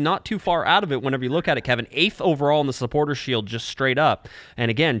Galaxy not too far out of it whenever you look at it, Kevin. 8th overall in the Supporter Shield just straight up. And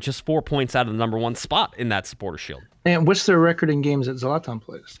again, just 4 points out of the number 1 spot in that Supporter Shield. And what's their record in games that Zlatan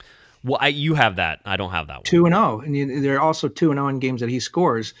plays? Well, you have that. I don't have that one. 2-0, and they're also 2-0 in games that he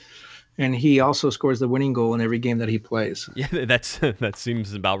scores, and he also scores the winning goal in every game that he plays. Yeah, that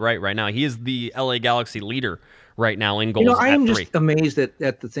seems about right now. He is the LA Galaxy leader right now in goals. I am 3. just amazed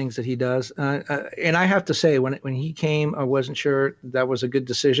at the things that he does, and I have to say, when he came, I wasn't sure that was a good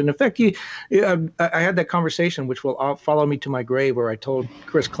decision. In fact, I had that conversation, which will follow me to my grave, where I told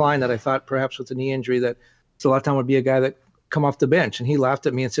Chris Klein that I thought perhaps with the knee injury that Zlatan would be a guy that come off the bench, and he laughed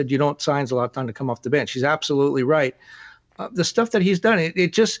at me and said, "You don't sign Zlatan to come off the bench." He's absolutely right. The stuff that he's done,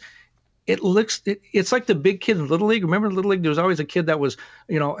 it's like the big kid in Little League. Remember in Little League, there was always a kid that was,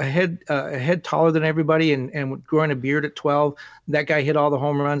 a head taller than everybody and growing a beard at 12. That guy hit all the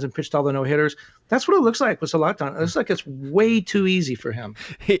home runs and pitched all the no-hitters. That's what it looks like with Zlatan. It looks like it's way too easy for him.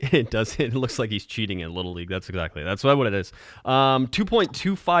 It does. It looks like he's cheating in Little League. That's what it is.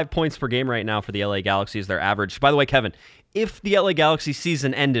 2.25 points per game right now for the LA Galaxy is their average. By the way, Kevin, if the LA Galaxy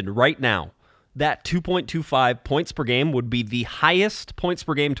season ended right now, that 2.25 points per game would be the highest points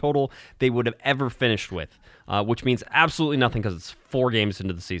per game total they would have ever finished with, which means absolutely nothing because it's 4 games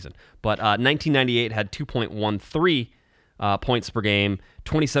into the season. But 1998 had 2.13 points per game.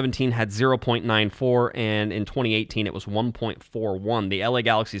 2017 had 0.94, and in 2018 it was 1.41. The LA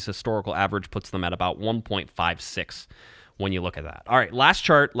Galaxy's historical average puts them at about 1.56 when you look at that. All right, last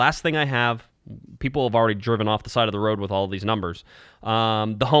chart, last thing I have. People have already driven off the side of the road with all these numbers.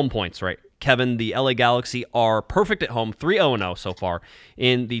 The home points, right? Kevin, the LA Galaxy are perfect at home, 3-0-0 so far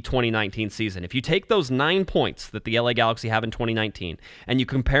in the 2019 season. If you take those 9 points that the LA Galaxy have in 2019 and you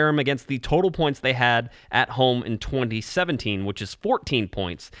compare them against the total points they had at home in 2017, which is 14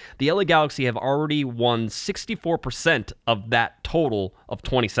 points, the LA Galaxy have already won 64% of that total of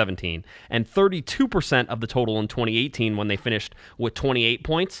 2017 and 32% of the total in 2018 when they finished with 28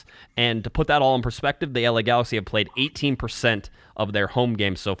 points. And to put that all in perspective, the LA Galaxy have played 18% of their home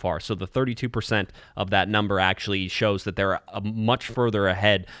games so far. So the 32% of that number actually shows that they're much further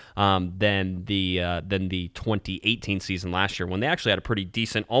ahead than the 2018 season last year, when they actually had a pretty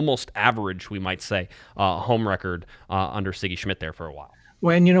decent, almost average, we might say, home record under Siggy Schmidt there for a while.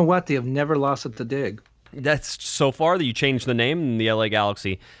 Well, and you know what? They have never lost at the Dig. That's so far that you changed the name, and the LA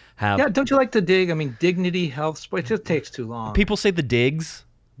Galaxy have. Yeah, don't you like the Dig? I mean, Dignity, Health, Sport. It just takes too long. People say the Digs.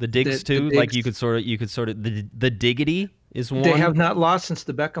 The Digs too. The Digs. Like you could sort of the Diggity is one. They have not lost since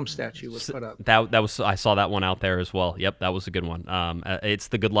the Beckham statue was put up. That was, I saw that one out there as well. Yep, that was a good one. It's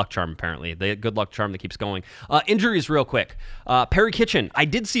the good luck charm, apparently. The good luck charm that keeps going. Injuries real quick. Perry Kitchen. I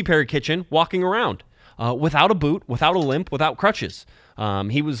did see Perry Kitchen walking around without a boot, without a limp, without crutches.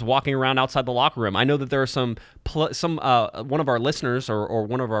 He was walking around outside the locker room. I know that there are some one of our listeners or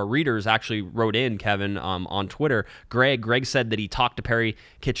one of our readers actually wrote in, Kevin, on Twitter. Greg said that he talked to Perry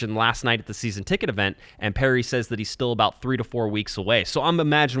Kitchen last night at the season ticket event, and Perry says that he's still about 3 to 4 weeks away. So I'm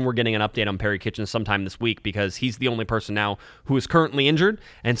imagining we're getting an update on Perry Kitchen sometime this week, because he's the only person now who is currently injured,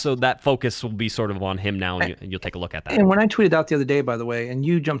 and so that focus will be sort of on him now, and you'll take a look at that. And when I tweeted out the other day, by the way, and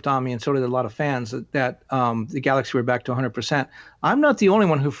you jumped on me, and so did a lot of fans, that the Galaxy were back to 100%. I'm not the only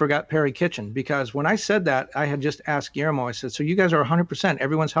one who forgot Perry Kitchen, because when I said that, I had just asked Guillermo. I said, so you guys are 100%.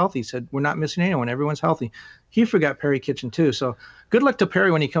 Everyone's healthy. He said, we're not missing anyone. Everyone's healthy. He forgot Perry Kitchen too. So good luck to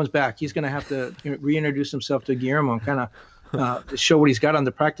Perry when he comes back. He's going to have to reintroduce himself to Guillermo and kind of show what he's got on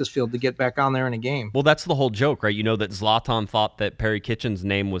the practice field to get back on there in a game. Well, that's the whole joke, right? You know that Zlatan thought that Perry Kitchen's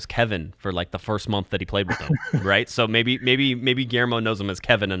name was Kevin for like the first month that he played with them, right? So maybe Guillermo knows him as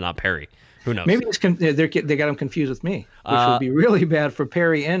Kevin and not Perry. Who knows? Maybe they got him confused with me, which would be really bad for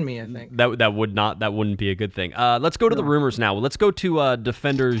Perry and me, I think. That wouldn't be a good thing. Let's go to the rumors now. Let's go to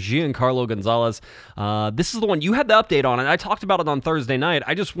defender Giancarlo Gonzalez. This is the one you had the update on, and I talked about it on Thursday night.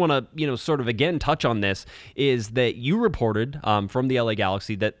 I just want to sort of again touch on this. Is that you reported from the LA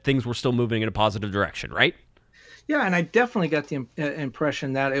Galaxy that things were still moving in a positive direction, right? Yeah, and I definitely got the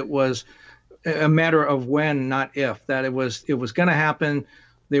impression that it was a matter of when, not if. That it was going to happen.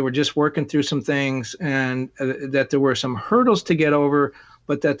 They were just working through some things, and that there were some hurdles to get over,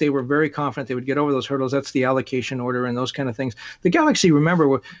 but that they were very confident they would get over those hurdles. That's the allocation order and those kind of things. The Galaxy,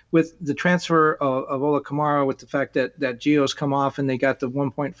 remember, with the transfer of Ola Kamara, with the fact that Gio's come off and they got the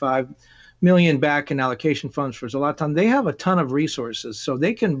 $1.5 million back in allocation funds for Zlatan, they have a ton of resources, so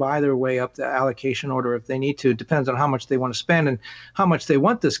they can buy their way up the allocation order if they need to. It depends on how much they want to spend and how much they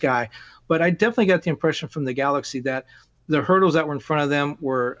want this guy. But I definitely got the impression from the Galaxy that the hurdles that were in front of them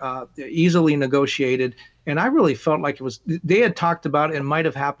were easily negotiated, and I really felt like they had talked about it and might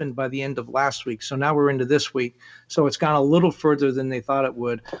have happened by the end of last week. So now we're into this week, so it's gone a little further than they thought it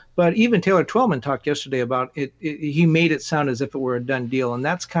would. But even Taylor Twellman talked yesterday about it. He made it sound as if it were a done deal, and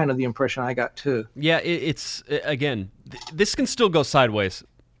that's kind of the impression I got too. Yeah, it's again, this can still go sideways.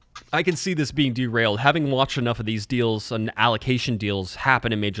 I can see this being derailed. Having watched enough of these deals and allocation deals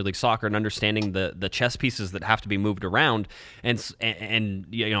happen in Major League Soccer, and understanding the chess pieces that have to be moved around and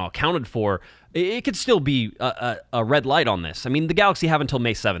accounted for, it could still be a red light on this. I mean, the Galaxy have until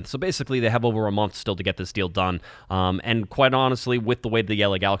May 7th, so basically they have over a month still to get this deal done. And quite honestly, with the way the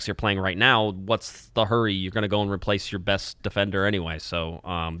LA Galaxy are playing right now, what's the hurry? You're going to go and replace your best defender anyway. So,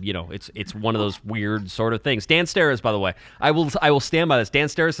 it's one of those weird sort of things. Dan Steres, by the way, I will stand by this. Dan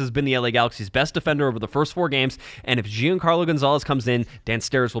Steres has been the LA Galaxy's best defender over the first 4 games, and if Giancarlo Gonzalez comes in, Dan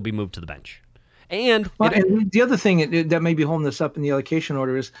Steres will be moved to the bench. And the other thing that may be holding this up in the allocation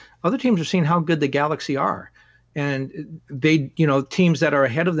order is other teams are seeing how good the Galaxy are. And they, teams that are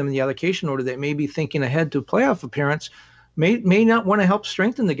ahead of them in the allocation order that may be thinking ahead to a playoff appearance may not want to help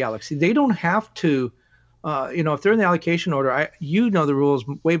strengthen the Galaxy. They don't have to If they're in the allocation order, the rules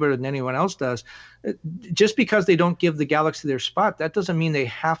way better than anyone else does. Just because they don't give the Galaxy their spot, that doesn't mean they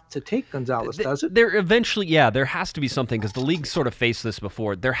have to take Gonzalez, does it? There eventually, there has to be something, because the league sort of faced this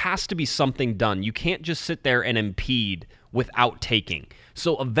before. There has to be something done. You can't just sit there and impede without taking.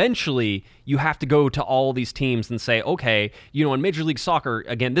 So eventually, you have to go to all these teams and say, okay, in Major League Soccer,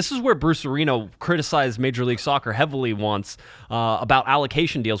 again, this is where Bruce Arena criticized Major League Soccer heavily once about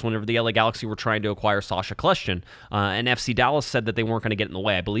allocation deals whenever the LA Galaxy were trying to acquire Sasha Kljestan. And FC Dallas said that they weren't going to get in the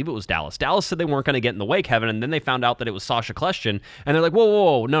way. I believe it was Dallas. Dallas said they weren't going to get in the way, Kevin, and then they found out that it was Sasha Kljestan, and they're like,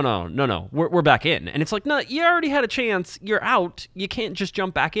 whoa, no, we're back in. And it's like, no, you already had a chance. You're out. You can't just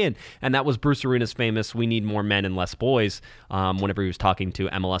jump back in. And that was Bruce Arena's famous, we need more men and less boys, whenever he was talking to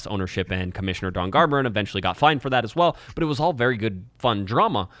MLS ownership and Commissioner Don Garber, and eventually got fined for that as well. But it was all very good, fun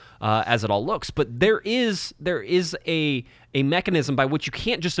drama, as it all looks. But there is a mechanism by which you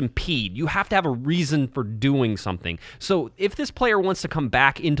can't just impede. You have to have a reason for doing something. So if this player wants to come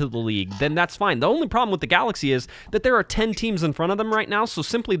back into the league, then that's fine. The only problem with the Galaxy is that there are 10 teams in front of them right now, so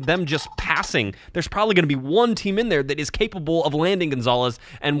simply them just passing, there's probably going to be one team in there that is capable of landing Gonzalez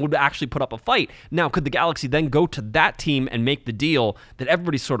and would actually put up a fight. Now, could the Galaxy then go to that team and make the deal that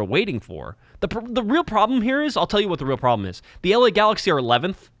everybody's sort of waiting for? The real problem here is, I'll tell you what the real problem is. The LA Galaxy are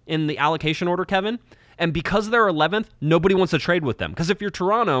 11th in the allocation order, Kevin. And because they're 11th, nobody wants to trade with them. Because if you're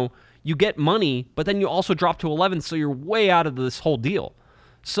Toronto, you get money, but then you also drop to 11th, so you're way out of this whole deal.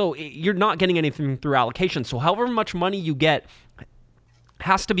 So you're not getting anything through allocation. So however much money you get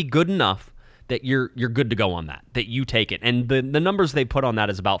has to be good enough that you're good to go on that you take it. And the numbers they put on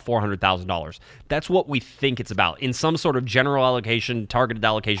that is about $400,000. That's what we think it's about. In some sort of general allocation, targeted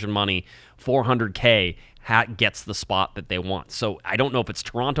allocation money, $400K gets the spot that they want. So I don't know if it's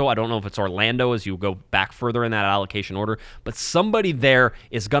Toronto. I don't know if it's Orlando as you go back further in that allocation order. But somebody there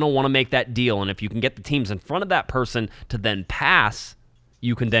is going to want to make that deal. And if you can get the teams in front of that person to then pass,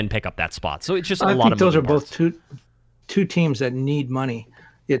 you can then pick up that spot. So it's just a lot of moving those are parts. both two teams that need money.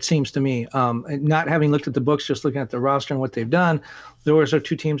 It seems to me, not having looked at the books, just looking at the roster and what they've done, those are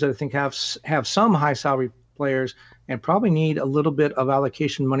two teams that I think have some high salary players and probably need a little bit of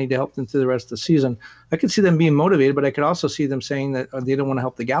allocation money to help them through the rest of the season. I could see them being motivated, but I could also see them saying that they don't want to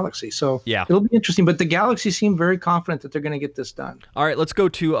help the Galaxy. So it'll be interesting. But the Galaxy seem very confident that they're going to get this done. All right, let's go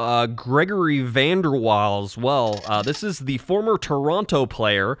to Gregory Vanderwaal as well. This is the former Toronto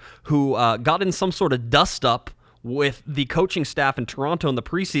player who got in some sort of dust-up with the coaching staff in Toronto in the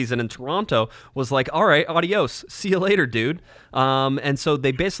preseason, and Toronto was like, all right, adios, see you later, dude. And so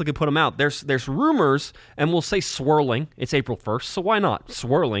they basically put him out. There's rumors, and we'll say swirling. It's April 1st, so why not?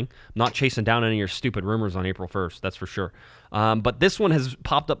 Swirling. I'm not chasing down any of your stupid rumors on April 1st, that's for sure. But this one has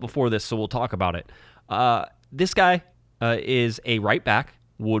popped up before this, so we'll talk about it. This guy is a right back.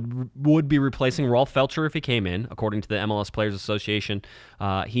 Would be replacing Rolf Felcher if he came in, according to the MLS Players Association.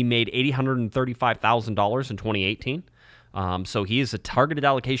 He made $835,000 in 2018. So he is a targeted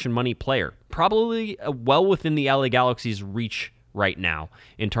allocation money player, probably well within the LA Galaxy's reach right now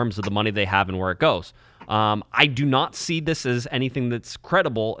in terms of the money they have and where it goes. I do not see this as anything that's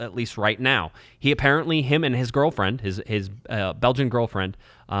credible, at least right now. He apparently, him and his girlfriend, his Belgian girlfriend,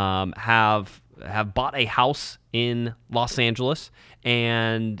 have bought a house in Los Angeles,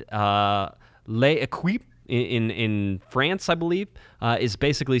 and L'Equipe in France, I believe, is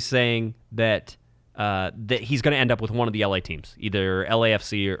basically saying that he's going to end up with one of the LA teams, either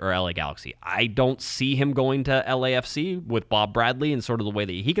LAFC or LA Galaxy. I don't see him going to LAFC with Bob Bradley and sort of the way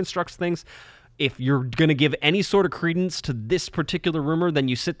that he constructs things. If you're going to give any sort of credence to this particular rumor, then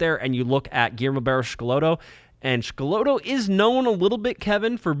you sit there and you look at Guillermo Barros Schelotto. And Schelotto is known a little bit,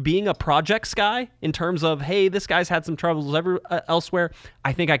 Kevin, for being a projects guy in terms of, hey, this guy's had some troubles elsewhere.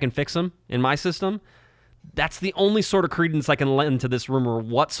 I think I can fix him in my system. That's the only sort of credence I can lend to this rumor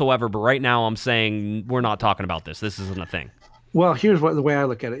whatsoever. But right now I'm saying we're not talking about this. This isn't a thing. Well, here's the way I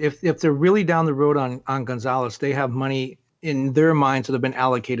look at it. If they're really down the road on Gonzalez, they have money in their minds that have been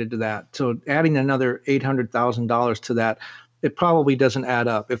allocated to that. So adding another $800,000 to that, it probably doesn't add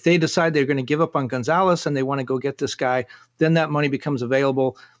up. If they decide they're going to give up on Gonzalez and they want to go get this guy, then that money becomes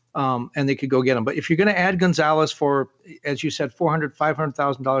available, and they could go get him. But if you're going to add Gonzalez for, as you said,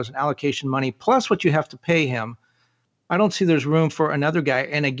 $500,000 in allocation money, plus what you have to pay him, I don't see there's room for another guy.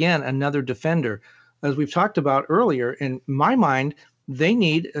 And again, another defender. As we've talked about earlier, in my mind, they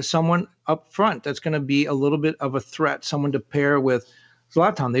need someone up front that's going to be a little bit of a threat, someone to pair with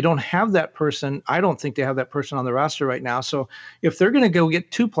Zlatan. They don't have that person. I don't think they have that person on the roster right now. So if they're going to go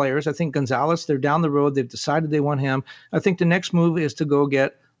get two players, I think Gonzalez, they're down the road. They've decided they want him. I think the next move is to go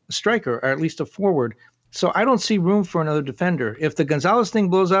get a striker, or at least a forward. So I don't see room for another defender. If the Gonzalez thing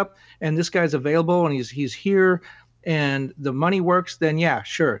blows up and this guy's available and he's here and the money works, then yeah,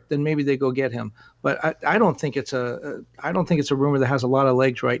 sure. Then maybe they go get him. But I don't think it's a rumor that has a lot of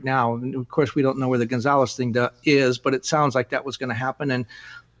legs right now. And of course, we don't know where the Gonzalez thing is, but it sounds like that was going to happen. And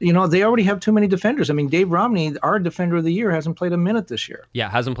they already have too many defenders. I mean, Dave Romney, our defender of the year, hasn't played a minute this year. Yeah,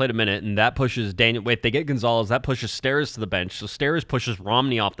 hasn't played a minute, and that pushes Daniel. If they get Gonzalez, that pushes Steres to the bench. So Steres pushes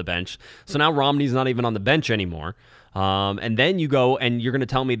Romney off the bench. So now Romney's not even on the bench anymore. And then you go and you're going to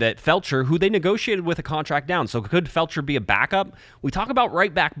tell me that Felcher, who they negotiated with a contract down, so could Felcher be a backup? We talk about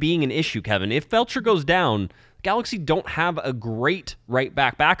right back being an issue, Kevin. If Felcher goes down, Galaxy don't have a great right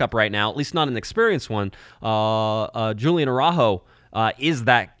back backup right now, at least not an experienced one. Julian Araujo is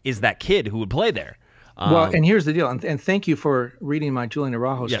that kid who would play there. Well, and here's the deal, and thank you for reading my Julian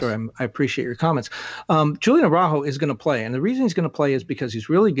Araujo story. I appreciate your comments. Julian Araujo is going to play, and the reason he's going to play is because he's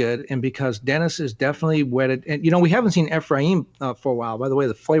really good and because Dennis is definitely wedded. And, we haven't seen Efrain for a while. By the way,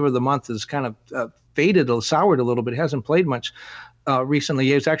 the flavor of the month is kind of faded, soured a little bit. He hasn't played much recently.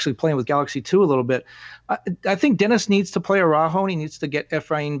 He was actually playing with Galaxy 2 a little bit. I think Dennis needs to play Araujo, and he needs to get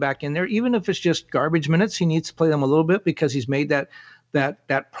Efrain back in there. Even if it's just garbage minutes, he needs to play them a little bit because he's made that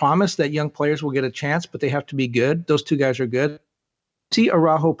promise that young players will get a chance, but they have to be good. Those two guys are good. See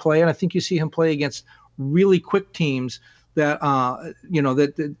Araujo play, and I think you see him play against really quick teams that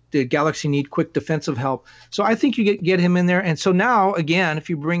that the Galaxy need quick defensive help. So I think you get him in there. And so now again, if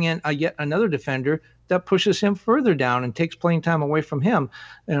you bring in yet another defender, that pushes him further down and takes playing time away from him.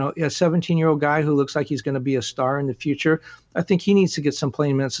 A 17-year-old guy who looks like he's going to be a star in the future. I think he needs to get some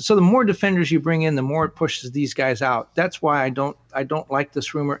playing minutes. So the more defenders you bring in, the more it pushes these guys out. That's why I don't like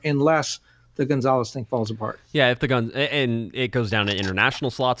this rumor unless the Gonzalez thing falls apart. Yeah, if the and it goes down to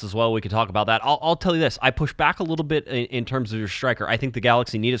international slots as well, we could talk about that. I'll tell you this: I push back a little bit in terms of your striker. I think the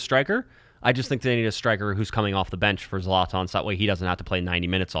Galaxy need a striker. I just think they need a striker who's coming off the bench for Zlatan, so that way he doesn't have to play 90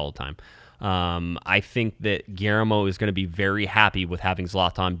 minutes all the time. I think that Guillermo is going to be very happy with having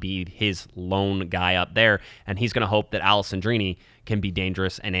Zlatan be his lone guy up there, and he's going to hope that Alessandrini can be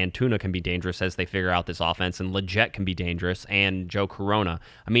dangerous and Antuna can be dangerous as they figure out this offense, and Lletget can be dangerous, and Joe Corona.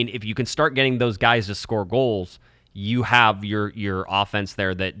 I mean, if you can start getting those guys to score goals, you have your offense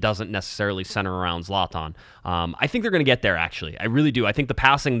there that doesn't necessarily center around Zlatan. I think they're going to get there, actually. I really do. I think the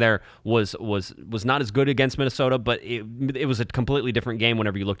passing there was not as good against Minnesota, but it was a completely different game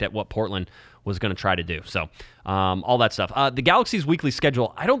whenever you looked at what Portland was going to try to do. So all that stuff. The Galaxy's weekly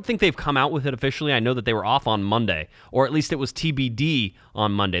schedule, I don't think they've come out with it officially. I know that they were off on Monday, or at least it was TBD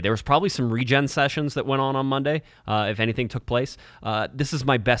on Monday. There was probably some regen sessions that went on Monday, if anything took place. This is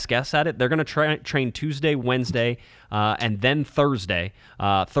my best guess at it. They're going to train Tuesday, Wednesday, and then Thursday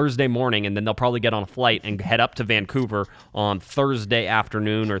morning, and then they'll probably get on a flight and head up to Vancouver on Thursday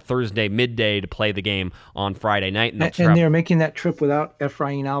afternoon or Thursday midday to play the game on Friday night. And they're making that trip without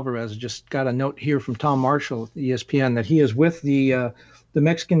Efrain Alvarez. Just got a note here from Tom Marshall, ESPN, that he is with the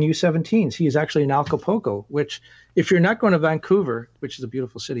Mexican U17s. He is actually in Acapulco, which if you're not going to Vancouver, which is a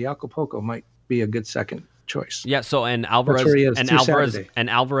beautiful city, Acapulco might be a good second choice. Yeah. So Alvarez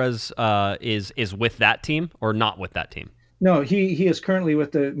is with that team or not with that team? No, he is currently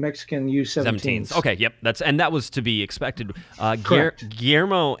with the Mexican U17s. Okay, yep, that was to be expected.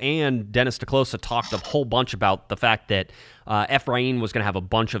 Guillermo and Dennis DeClosa talked a whole bunch about the fact that Efrain was going to have a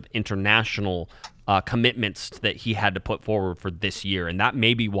bunch of international commitments that he had to put forward for this year, and that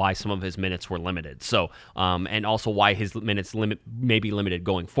may be why some of his minutes were limited. So, and also why his minutes may be limited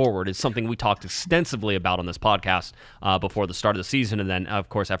going forward is something we talked extensively about on this podcast before the start of the season, and then of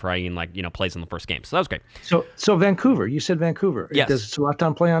course Efrain plays in the first game, so that was great. So Vancouver, you said Vancouver. Yes. Does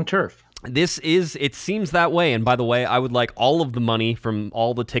Zlatan play on turf? It seems that way. And by the way, I would like all of the money from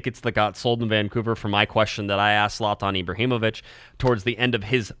all the tickets that got sold in Vancouver for my question that I asked Zlatan Ibrahimovic towards the end of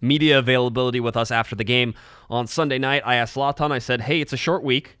his media availability with us after the game on Sunday night. I asked Zlatan, I said, hey, it's a short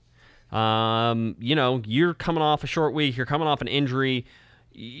week. You're coming off a short week. You're coming off an injury.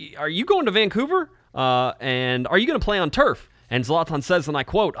 Are you going to Vancouver? And are you going to play on turf? And Zlatan says, and I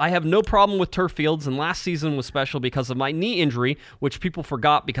quote, I have no problem with turf fields, and last season was special because of my knee injury, which people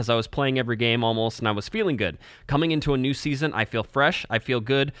forgot because I was playing every game almost, and I was feeling good. Coming into a new season, I feel fresh, I feel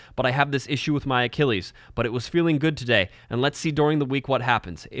good, but I have this issue with my Achilles. But it was feeling good today, and let's see during the week what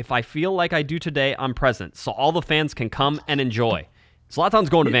happens. If I feel like I do today, I'm present, so all the fans can come and enjoy. Zlatan's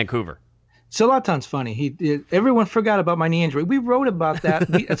going to Vancouver. Zlatan's funny. Everyone forgot about my knee injury. We wrote about that.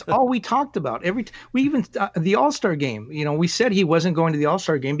 That's all we talked about. We even the All-Star game. We said he wasn't going to the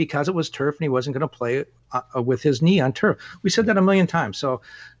All-Star game because it was turf and he wasn't going to play with his knee on turf. We said that a million times. So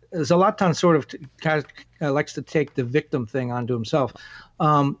Zlatan sort of kind of likes to take the victim thing onto himself.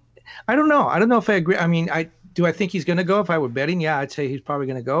 I don't know. I don't know if I agree. I mean, I think he's going to go. If I were betting, yeah, I'd say he's probably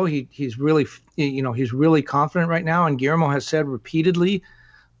going to go. He's really, he's really confident right now. And Guillermo has said repeatedly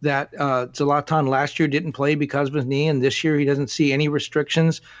that Zlatan last year didn't play because of his knee, and this year he doesn't see any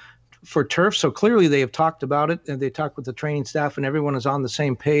restrictions for turf. So clearly they have talked about it, and they talked with the training staff, and everyone is on the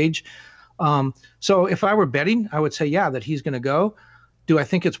same page. So if I were betting, I would say, yeah, that he's going to go. Do I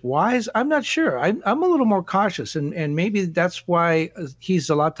think it's wise? I'm not sure. I'm a little more cautious, and maybe that's why he's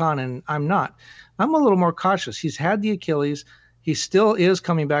Zlatan and I'm not. I'm a little more cautious. He's had the Achilles. He still is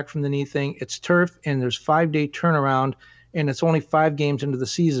coming back from the knee thing. It's turf, and there's 5-day turnaround, and it's only 5 games into the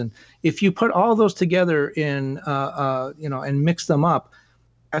season. If you put all those together and mix them up,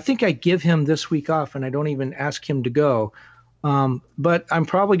 I think I give him this week off, and I don't even ask him to go. But I'm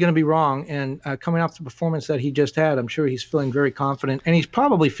probably going to be wrong. And coming off the performance that he just had, I'm sure he's feeling very confident, and he's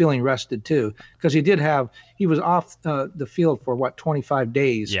probably feeling rested too, because he was off the field for 25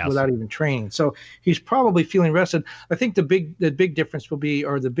 days without even training. So he's probably feeling rested. I think the big difference will be,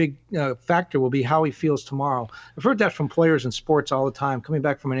 or the big factor will be, how he feels tomorrow. I've heard that from players in sports all the time, coming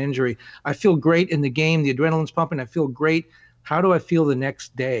back from an injury. I feel great in the game. The adrenaline's pumping. I feel great. How do I feel the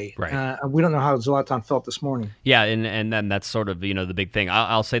next day? Right. We don't know how Zlatan felt this morning. Yeah, and then that's sort of, the big thing.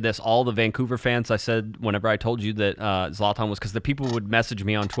 I'll say this. All the Vancouver fans, I said whenever I told you that Zlatan was, because the people would message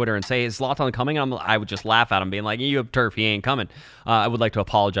me on Twitter and say, is Zlatan coming? And I would just laugh at him, being like, you have turf, he ain't coming. I would like to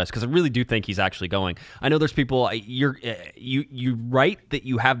apologize, because I really do think he's actually going. I know there's people, you right that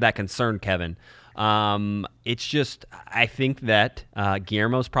you have that concern, Kevin. It's just, I think that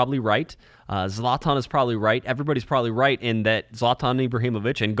Guillermo's probably right. Zlatan is probably right. Everybody's probably right in that Zlatan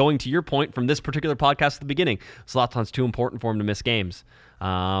Ibrahimovic, and going to your point from this particular podcast at the beginning, Zlatan's too important for him to miss games.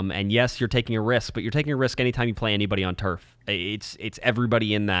 And yes, you're taking a risk, but you're taking a risk anytime you play anybody on turf. It's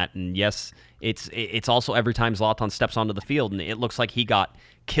everybody in that, and yes, it's also every time Zlatan steps onto the field, and it looks like he got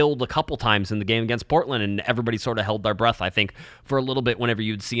killed a couple times in the game against Portland, and everybody sort of held their breath, I think, for a little bit whenever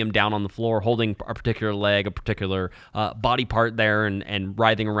you'd see him down on the floor holding a particular leg, a particular body part there, and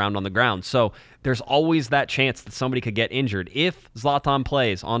writhing around on the ground. So there's always that chance that somebody could get injured. If Zlatan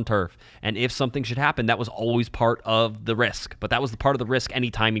plays on turf, and if something should happen, that was always part of the risk. But that was the part of the risk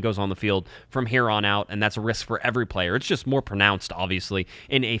anytime he goes on the field from here on out, and that's a risk for every player. It's just more pronounced, obviously,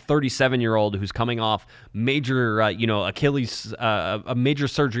 in a 37-year-old who's coming off major, Achilles, a major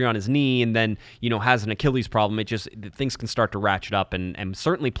surgery on his knee, and then, has an Achilles problem. It just, things can start to ratchet up, and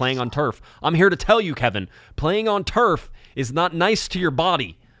certainly playing on turf. I'm here to tell you, Kevin, playing on turf is not nice to your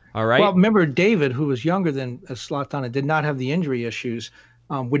body. All right. Well, remember David, who was younger than Zlatan and did not have the injury issues,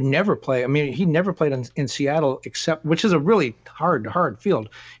 would never play. I mean, he never played in Seattle, which is a really hard field.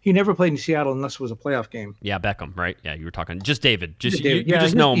 He never played in Seattle unless it was a playoff game. Yeah, Beckham, right? Yeah, you were talking just David. You yeah,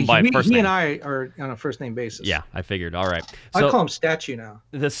 just know him by first name. He and I are on a first name basis. Yeah, I figured. All right. So, I call him Statue now.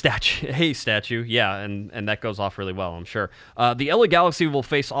 The Statue. Hey, Statue. Yeah, and that goes off really well, I'm sure. The LA Galaxy will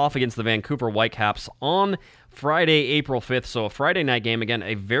face off against the Vancouver Whitecaps on Friday, April 5th, so a Friday night game. Again,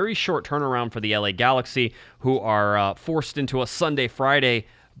 a very short turnaround for the LA Galaxy, who are forced into a Sunday-Friday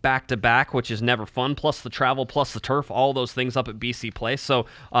back-to-back, which is never fun, plus the travel, plus the turf, all those things up at BC Place. So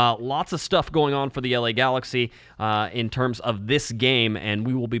lots of stuff going on for the LA Galaxy in terms of this game, and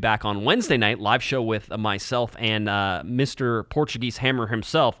we will be back on Wednesday night, live show with myself and Mr. Portuguese Hammer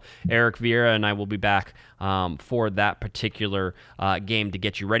himself, Eric Vieira, and I will be back for that particular game to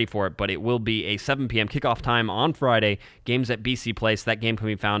get you ready for it. But it will be a 7 p.m. kickoff time on Friday. Games at BC Place. That game can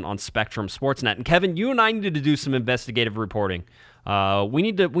be found on Spectrum Sportsnet. And Kevin, you and I needed to do some investigative reporting. We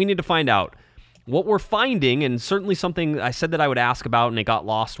need to find out what we're finding, and certainly something I said that I would ask about, and it got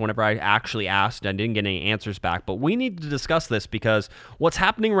lost whenever I actually asked. I didn't get any answers back, but we need to discuss this, because what's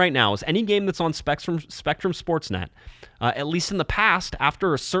happening right now is any game that's on Spectrum Sportsnet, at least in the past,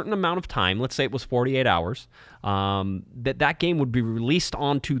 after a certain amount of time, let's say it was 48 hours, that game would be released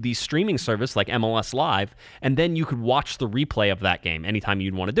onto the streaming service like MLS Live, and then you could watch the replay of that game anytime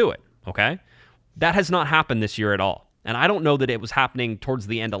you'd want to do it, okay? That has not happened this year at all. And I don't know that it was happening towards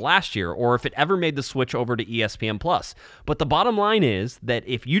the end of last year, or if it ever made the switch over to ESPN+. But the bottom line is that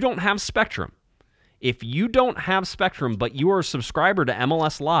if you don't have Spectrum, but you are a subscriber to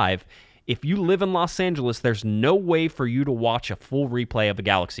MLS Live, if you live in Los Angeles, there's no way for you to watch a full replay of a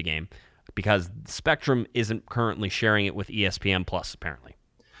Galaxy game, because Spectrum isn't currently sharing it with ESPN+, apparently.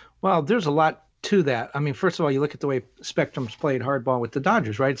 Well, there's a lot to that. I mean, first of all, you look at the way Spectrum's played hardball with the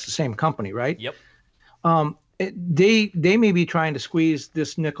Dodgers, right? It's the same company, right? Yep. they may be trying to squeeze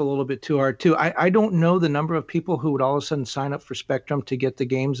this nickel a little bit too hard too. I don't know the number of people who would all of a sudden sign up for Spectrum to get the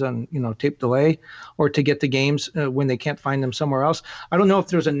games on tape delay, or to get the games when they can't find them somewhere else. I don't know if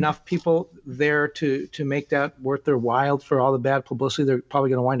there's enough people there to make that worth their while for all the bad publicity they're probably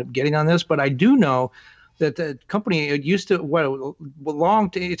going to wind up getting on this. But I do know that the company, it used to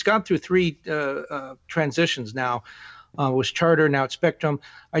it's gone through three transitions now. Was Charter, now it's Spectrum.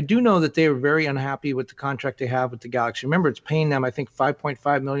 I do know that they are very unhappy with the contract they have with the Galaxy. Remember, it's paying them, I think,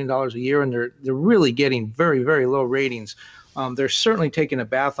 $5.5 million a year, and they're really getting very, very low ratings. They're certainly taking a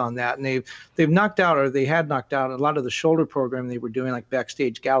bath on that, and they've knocked out, or they had knocked out, a lot of the shoulder programming they were doing, like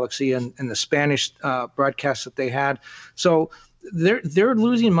Backstage Galaxy and the Spanish broadcasts that they had. So they're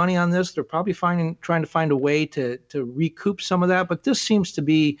losing money on this. They're probably trying to find a way to recoup some of that, but this seems to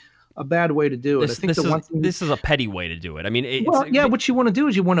be a bad way to do it. I think this is a petty way to do it. I mean, what you want to do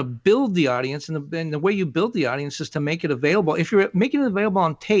is you want to build the audience, and the way you build the audience is to make it available. If you're making it available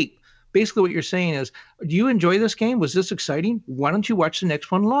on tape, basically what you're saying is, do you enjoy this game? Was this exciting? Why don't you watch the next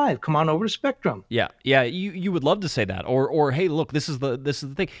one live? Come on over to Spectrum. Yeah. You would love to say that, or hey, look, this is the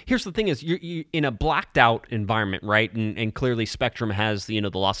thing. Here's the thing: is you're in a blacked out environment, right? And clearly Spectrum has the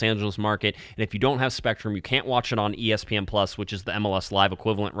Los Angeles market, and if you don't have Spectrum, you can't watch it on ESPN Plus, which is the MLS Live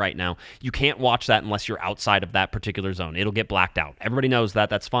equivalent right now. You can't watch that unless you're outside of that particular zone. It'll get blacked out. Everybody knows that.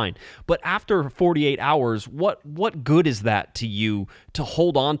 That's fine. But after 48 hours, what good is that to you to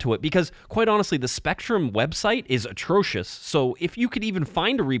hold on to it? Because quite honestly, the Spectrum website is atrocious. So if you could even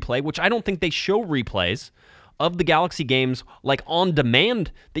find a replay, which I don't think they show replays of the Galaxy games like on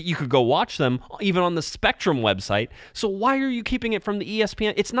demand, that you could go watch them even on the Spectrum website. So why are you keeping it from the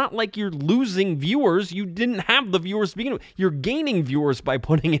ESPN? It's not like you're losing viewers. You didn't have the viewers to begin with. You're gaining viewers by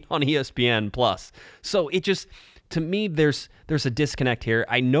putting it on ESPN Plus. So it just, to me, there's a disconnect here.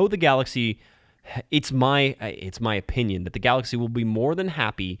 I know the Galaxy, it's my opinion that the Galaxy will be more than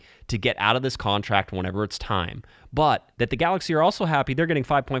happy to get out of this contract whenever it's time. But that the Galaxy are also happy they're getting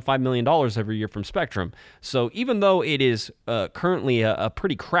 $5.5 million every year from Spectrum. So even though it is currently a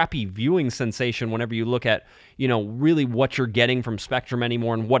pretty crappy viewing sensation whenever you look at, really what you're getting from Spectrum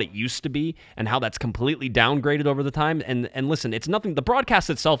anymore and what it used to be and how that's completely downgraded over the time. And listen, it's nothing. The broadcast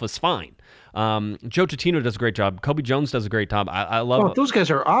itself is fine. Joe Tutino does a great job. Kobe Jones does a great job. I love those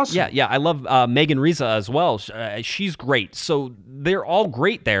guys are awesome. Yeah. I love Megan Riza as well. She's great. So they're all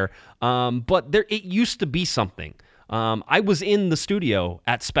great there. But it used to be something. I was in the studio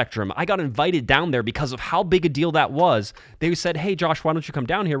at Spectrum. I got invited down there because of how big a deal that was. They said, hey, Josh, why don't you come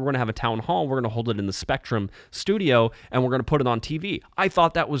down here? We're going to have a town hall. We're going to hold it in the Spectrum studio, and we're going to put it on TV. I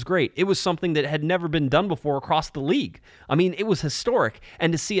thought that was great. It was something that had never been done before across the league. I mean, it was historic.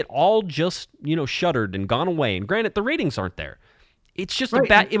 And to see it all just, shuttered and gone away, and granted, the ratings aren't there. It's just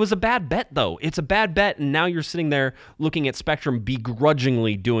it was a bad bet, though. It's a bad bet, and now you're sitting there looking at Spectrum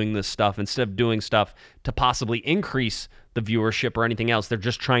begrudgingly doing this stuff instead of doing stuff to possibly increase the viewership or anything else. They're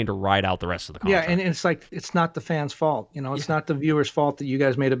just trying to ride out the rest of the contract. Yeah, and it's like, it's not the fans' fault. It's not the viewers' fault that you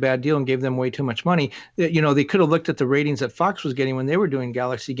guys made a bad deal and gave them way too much money. They could have looked at the ratings that Fox was getting when they were doing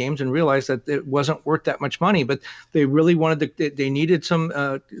Galaxy games and realized that it wasn't worth that much money, but they really they needed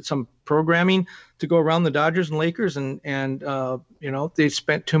some programming to go around the Dodgers and Lakers, and they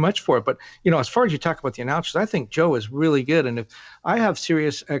spent too much for it. But as far as you talk about the announcers, I think Joe is really good. And if I have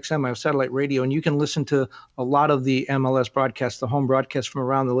Sirius XM, I have satellite radio, and you can listen to a lot of the MLS broadcasts, the home broadcasts from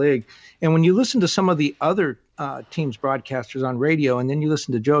around the league. And when you listen to some of the other teams broadcasters on radio, and then you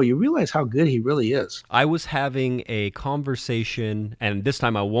listen to Joe, you realize how good he really is. I was having a conversation, and this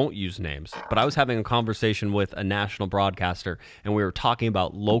time I won't use names, but I was having a conversation with a national broadcaster, and we were talking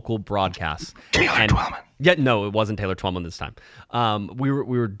about local broadcasts. Taylor Twellman. Yeah, no, it wasn't Taylor Twellman this time. We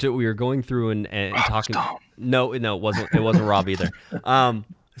were going through and talking. Stone. No, it wasn't Rob either.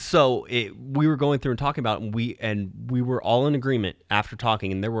 So we were going through and talking about it, and we were all in agreement after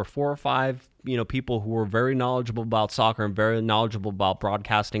talking, and there were 4 or 5 people who were very knowledgeable about soccer and very knowledgeable about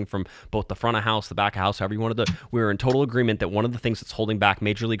broadcasting from both the front of house, the back of house, however you wanted to. We were in total agreement that one of the things that's holding back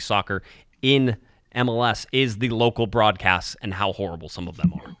Major League Soccer in MLS is the local broadcasts and how horrible some of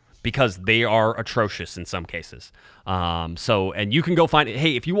them are, because they are atrocious in some cases. And you can go find it.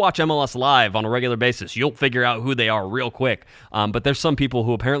 Hey, if you watch MLS Live on a regular basis, you'll figure out who they are real quick. But there's some people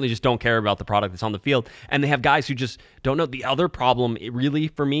who apparently just don't care about the product that's on the field, and they have guys who just don't know. The other problem, really,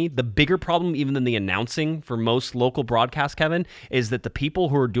 for me, the bigger problem even than the announcing for most local broadcasts, Kevin, is that the people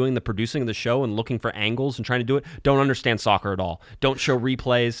who are doing the producing of the show and looking for angles and trying to do it don't understand soccer at all. Don't show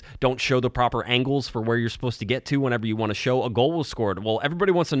replays, don't show the proper angles for where you're supposed to get to whenever you want to show a goal was scored. Well,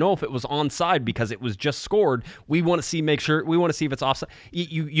 everybody wants to know know if it was onside because it was just scored. We want to see if it's offside.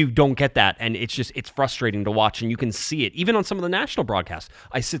 You don't get that, and it's frustrating to watch, and you can see it even on some of the national broadcasts.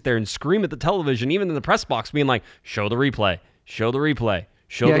 I sit there and scream at the television, even in the press box, being like, "Show the replay, show the replay,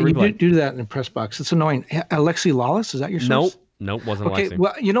 show the replay." Yeah, you do that in the press box. It's annoying. Alexi Lawless, is that your source? Nope, wasn't okay, Alexi.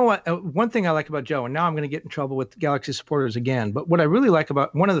 Well, you know what? One thing I like about Joe, and now I'm going to get in trouble with Galaxy supporters again, but what I really like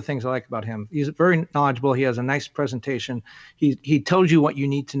about, one of the things I like about him, he's very knowledgeable. He has a nice presentation. He tells you what you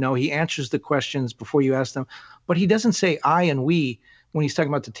need to know. He answers the questions before you ask them, but he doesn't say I and we when he's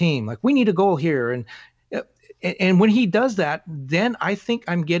talking about the team. Like, we need a goal here. And when he does that, then I think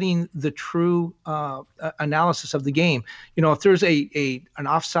I'm getting the true analysis of the game. You know, if there's an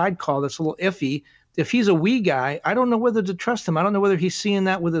offside call that's a little iffy, if he's a we guy, I don't know whether to trust him. I don't know whether he's seeing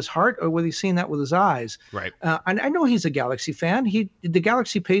that with his heart or whether he's seeing that with his eyes. Right. And I know he's a Galaxy fan. The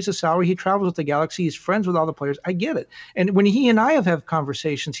Galaxy pays his salary. He travels with the Galaxy. He's friends with all the players. I get it. And when he and I have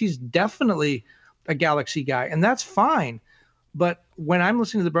conversations, he's definitely a Galaxy guy, and that's fine. But when I'm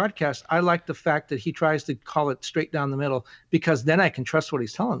listening to the broadcast, I like the fact that he tries to call it straight down the middle, because then I can trust what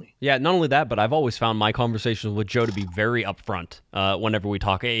he's telling me. Yeah, not only that, but I've always found my conversations with Joe to be very upfront. Whenever we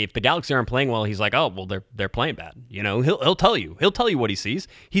talk, hey, if the Galaxy aren't playing well, he's like, "Oh, well, they're playing bad." You know, he'll tell you what he sees.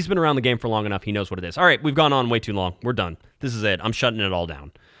 He's been around the game for long enough. He knows what it is. All right, we've gone on way too long. We're done. This is it. I'm shutting it all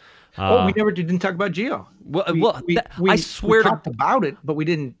down. We didn't talk about Gio. I swear we talked about it, but we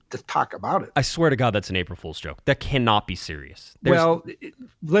didn't talk about it. I swear to God, that's an April Fool's joke. That cannot be serious.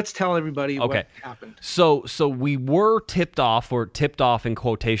 Let's tell everybody what happened. So we were tipped off in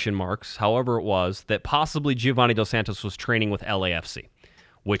quotation marks, however it was, that possibly Giovanni Dos Santos was training with LAFC,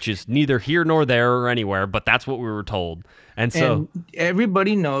 which is neither here nor there or anywhere, but that's what we were told. And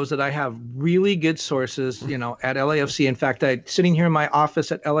everybody knows that I have really good sources, you know, at LAFC. In fact, sitting here in my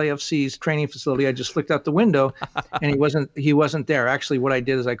office at LAFC's training facility, I just looked out the window and he wasn't there. Actually, what I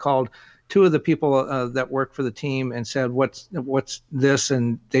did is I called two of the people that work for the team and said, what's this?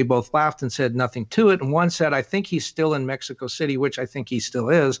 And they both laughed and said nothing to it. And one said, I think he's still in Mexico City, which I think he still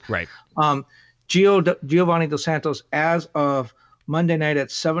is. Right. Giovanni Dos Santos, as of Monday night at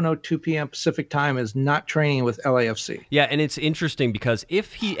 7:02 p.m. Pacific time, is not training with LAFC. Yeah, and it's interesting because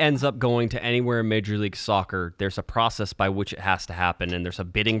if he ends up going to anywhere in Major League Soccer, there's a process by which it has to happen, and there's a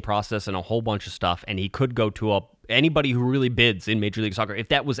bidding process and a whole bunch of stuff, and he could go to anybody who really bids in Major League Soccer if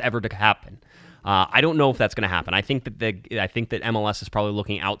that was ever to happen. I don't know if that's going to happen. I think that MLS is probably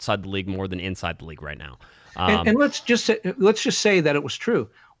looking outside the league more than inside the league right now. And let's just say that it was true.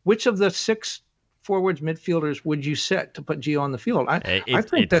 Which of the 6 forwards, midfielders would you set to put Gio on the field? I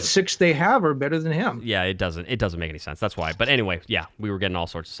think the 6 they have are better than him. Yeah, it doesn't make any sense. That's why. But anyway, yeah, we were getting all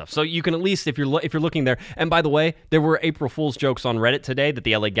sorts of stuff. So you can at least, if you're looking there. And by the way, there were April Fool's jokes on Reddit today that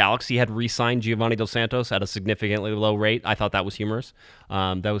the LA Galaxy had re-signed Giovanni Dos Santos at a significantly low rate. I thought that was humorous.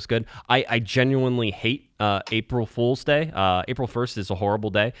 That was good. I genuinely hate April Fool's Day. April 1st is a horrible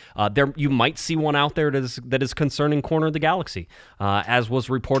day. You might see one out there that is concerning Corner of the Galaxy, as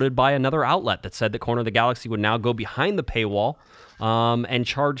was reported by another outlet that said that Corner of the Galaxy would now go behind the paywall and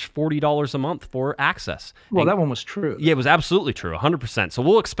charge $40 a month for access. Well, that one was true. Yeah, it was absolutely true, 100%. So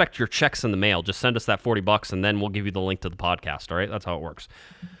we'll expect your checks in the mail. Just send us that $40 and then we'll give you the link to the podcast, all right? That's how it works.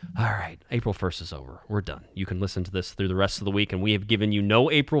 All right, April 1st is over. We're done. You can listen to this through the rest of the week, and we have given you no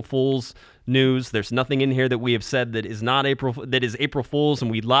April Fool's news. There's nothing in here that we have said that is April Fool's,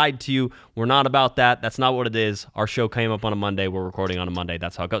 and we lied to you. We're not about that. That's not what it is. Our show came up on a Monday. We're recording on a Monday.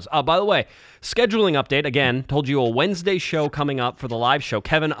 That's how it goes. By the way, scheduling update. Again, told you a Wednesday show coming up for the live show.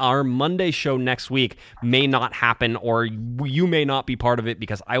 Kevin, our Monday show next week may not happen, or you may not be part of it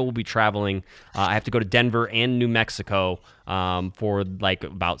because I will be traveling. I have to go to Denver and New Mexico for like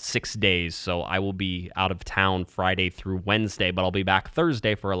about 6 days. So I will be out of town Friday through Wednesday, but I'll be back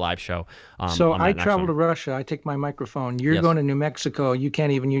Thursday for a live show. So I travel to Russia. I take my microphone. You're going to New Mexico. You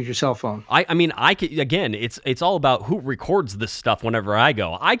can't even use your cell phone. I can, again, it's all about who records this stuff whenever I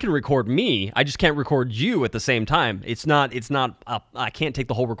go. I can record me. I just can't record you at the same time. I can't take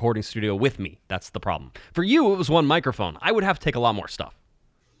the whole recording studio with me. That's the problem. For you, it was one microphone. I would have to take a lot more stuff.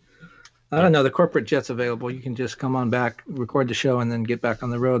 I don't know. The corporate jet's available. You can just come on back, record the show, and then get back on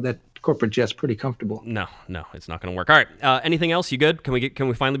the road. That corporate jet's pretty comfortable. No, it's not going to work. All right. Anything else? You good? Can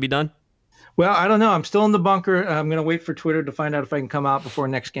we finally be done? Well, I don't know. I'm still in the bunker. I'm going to wait for Twitter to find out if I can come out before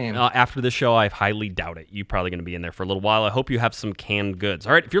next game. After the show, I highly doubt it. You're probably going to be in there for a little while. I hope you have some canned goods.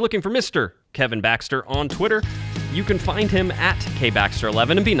 All right. If you're looking for Mr. Kevin Baxter on Twitter, you can find him at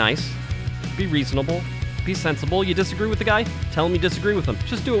KBaxter11 and be nice, be reasonable, be sensible. You disagree with the guy? Tell him you disagree with him.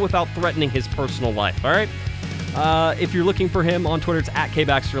 Just do it without threatening his personal life, all right? If you're looking for him on Twitter, it's at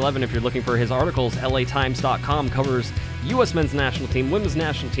KBaxter11. If you're looking for his articles, LATimes.com covers U.S. men's national team, women's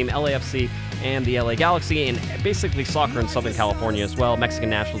national team, LAFC, and the LA Galaxy, and basically soccer in Southern California as well. Mexican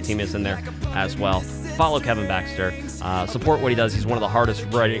national team is in there as well. Follow Kevin Baxter. Support what he does. He's one of the hardest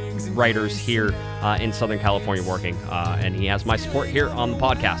writers here in Southern California working, and he has my support here on the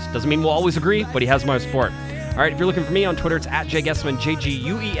podcast. Doesn't mean we'll always agree, but he has my support. All right, if you're looking for me on Twitter, it's at JGuessman,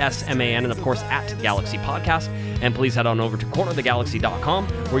 JGUESMAN, and of course at Galaxy Podcast. And please head on over to cornerofthegalaxy.com,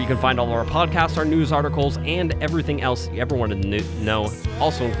 where you can find all of our podcasts, our news articles, and everything else you ever wanted to know,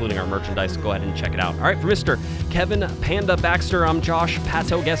 also including our merchandise. Go ahead and check it out. All right, for Mr. Kevin Panda Baxter, I'm Josh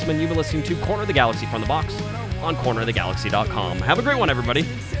Pato Guessman. You've been listening to Corner of the Galaxy from the box on cornerofthegalaxy.com. Have a great one, everybody.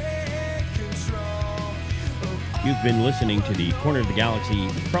 You've been listening to the Corner of the Galaxy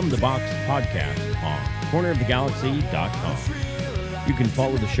from the Box podcast on cornerofthegalaxy.com. You can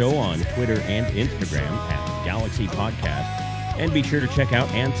follow the show on Twitter and Instagram at Galaxy Podcast, and be sure to check out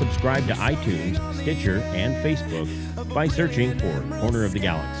and subscribe to iTunes, Stitcher, and Facebook by searching for Corner of the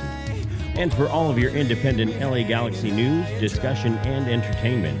Galaxy. And for all of your independent LA Galaxy news, discussion, and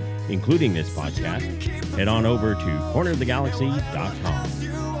entertainment, including this podcast, head on over to cornerofthegalaxy.com.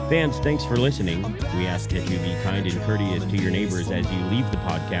 Fans, thanks for listening. We ask that you be kind and courteous to your neighbors as you leave the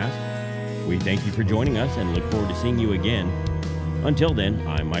podcast. We thank you for joining us and look forward to seeing you again. Until then,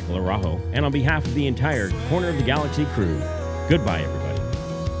 I'm Michael Araujo, and on behalf of the entire Corner of the Galaxy crew, goodbye, everyone.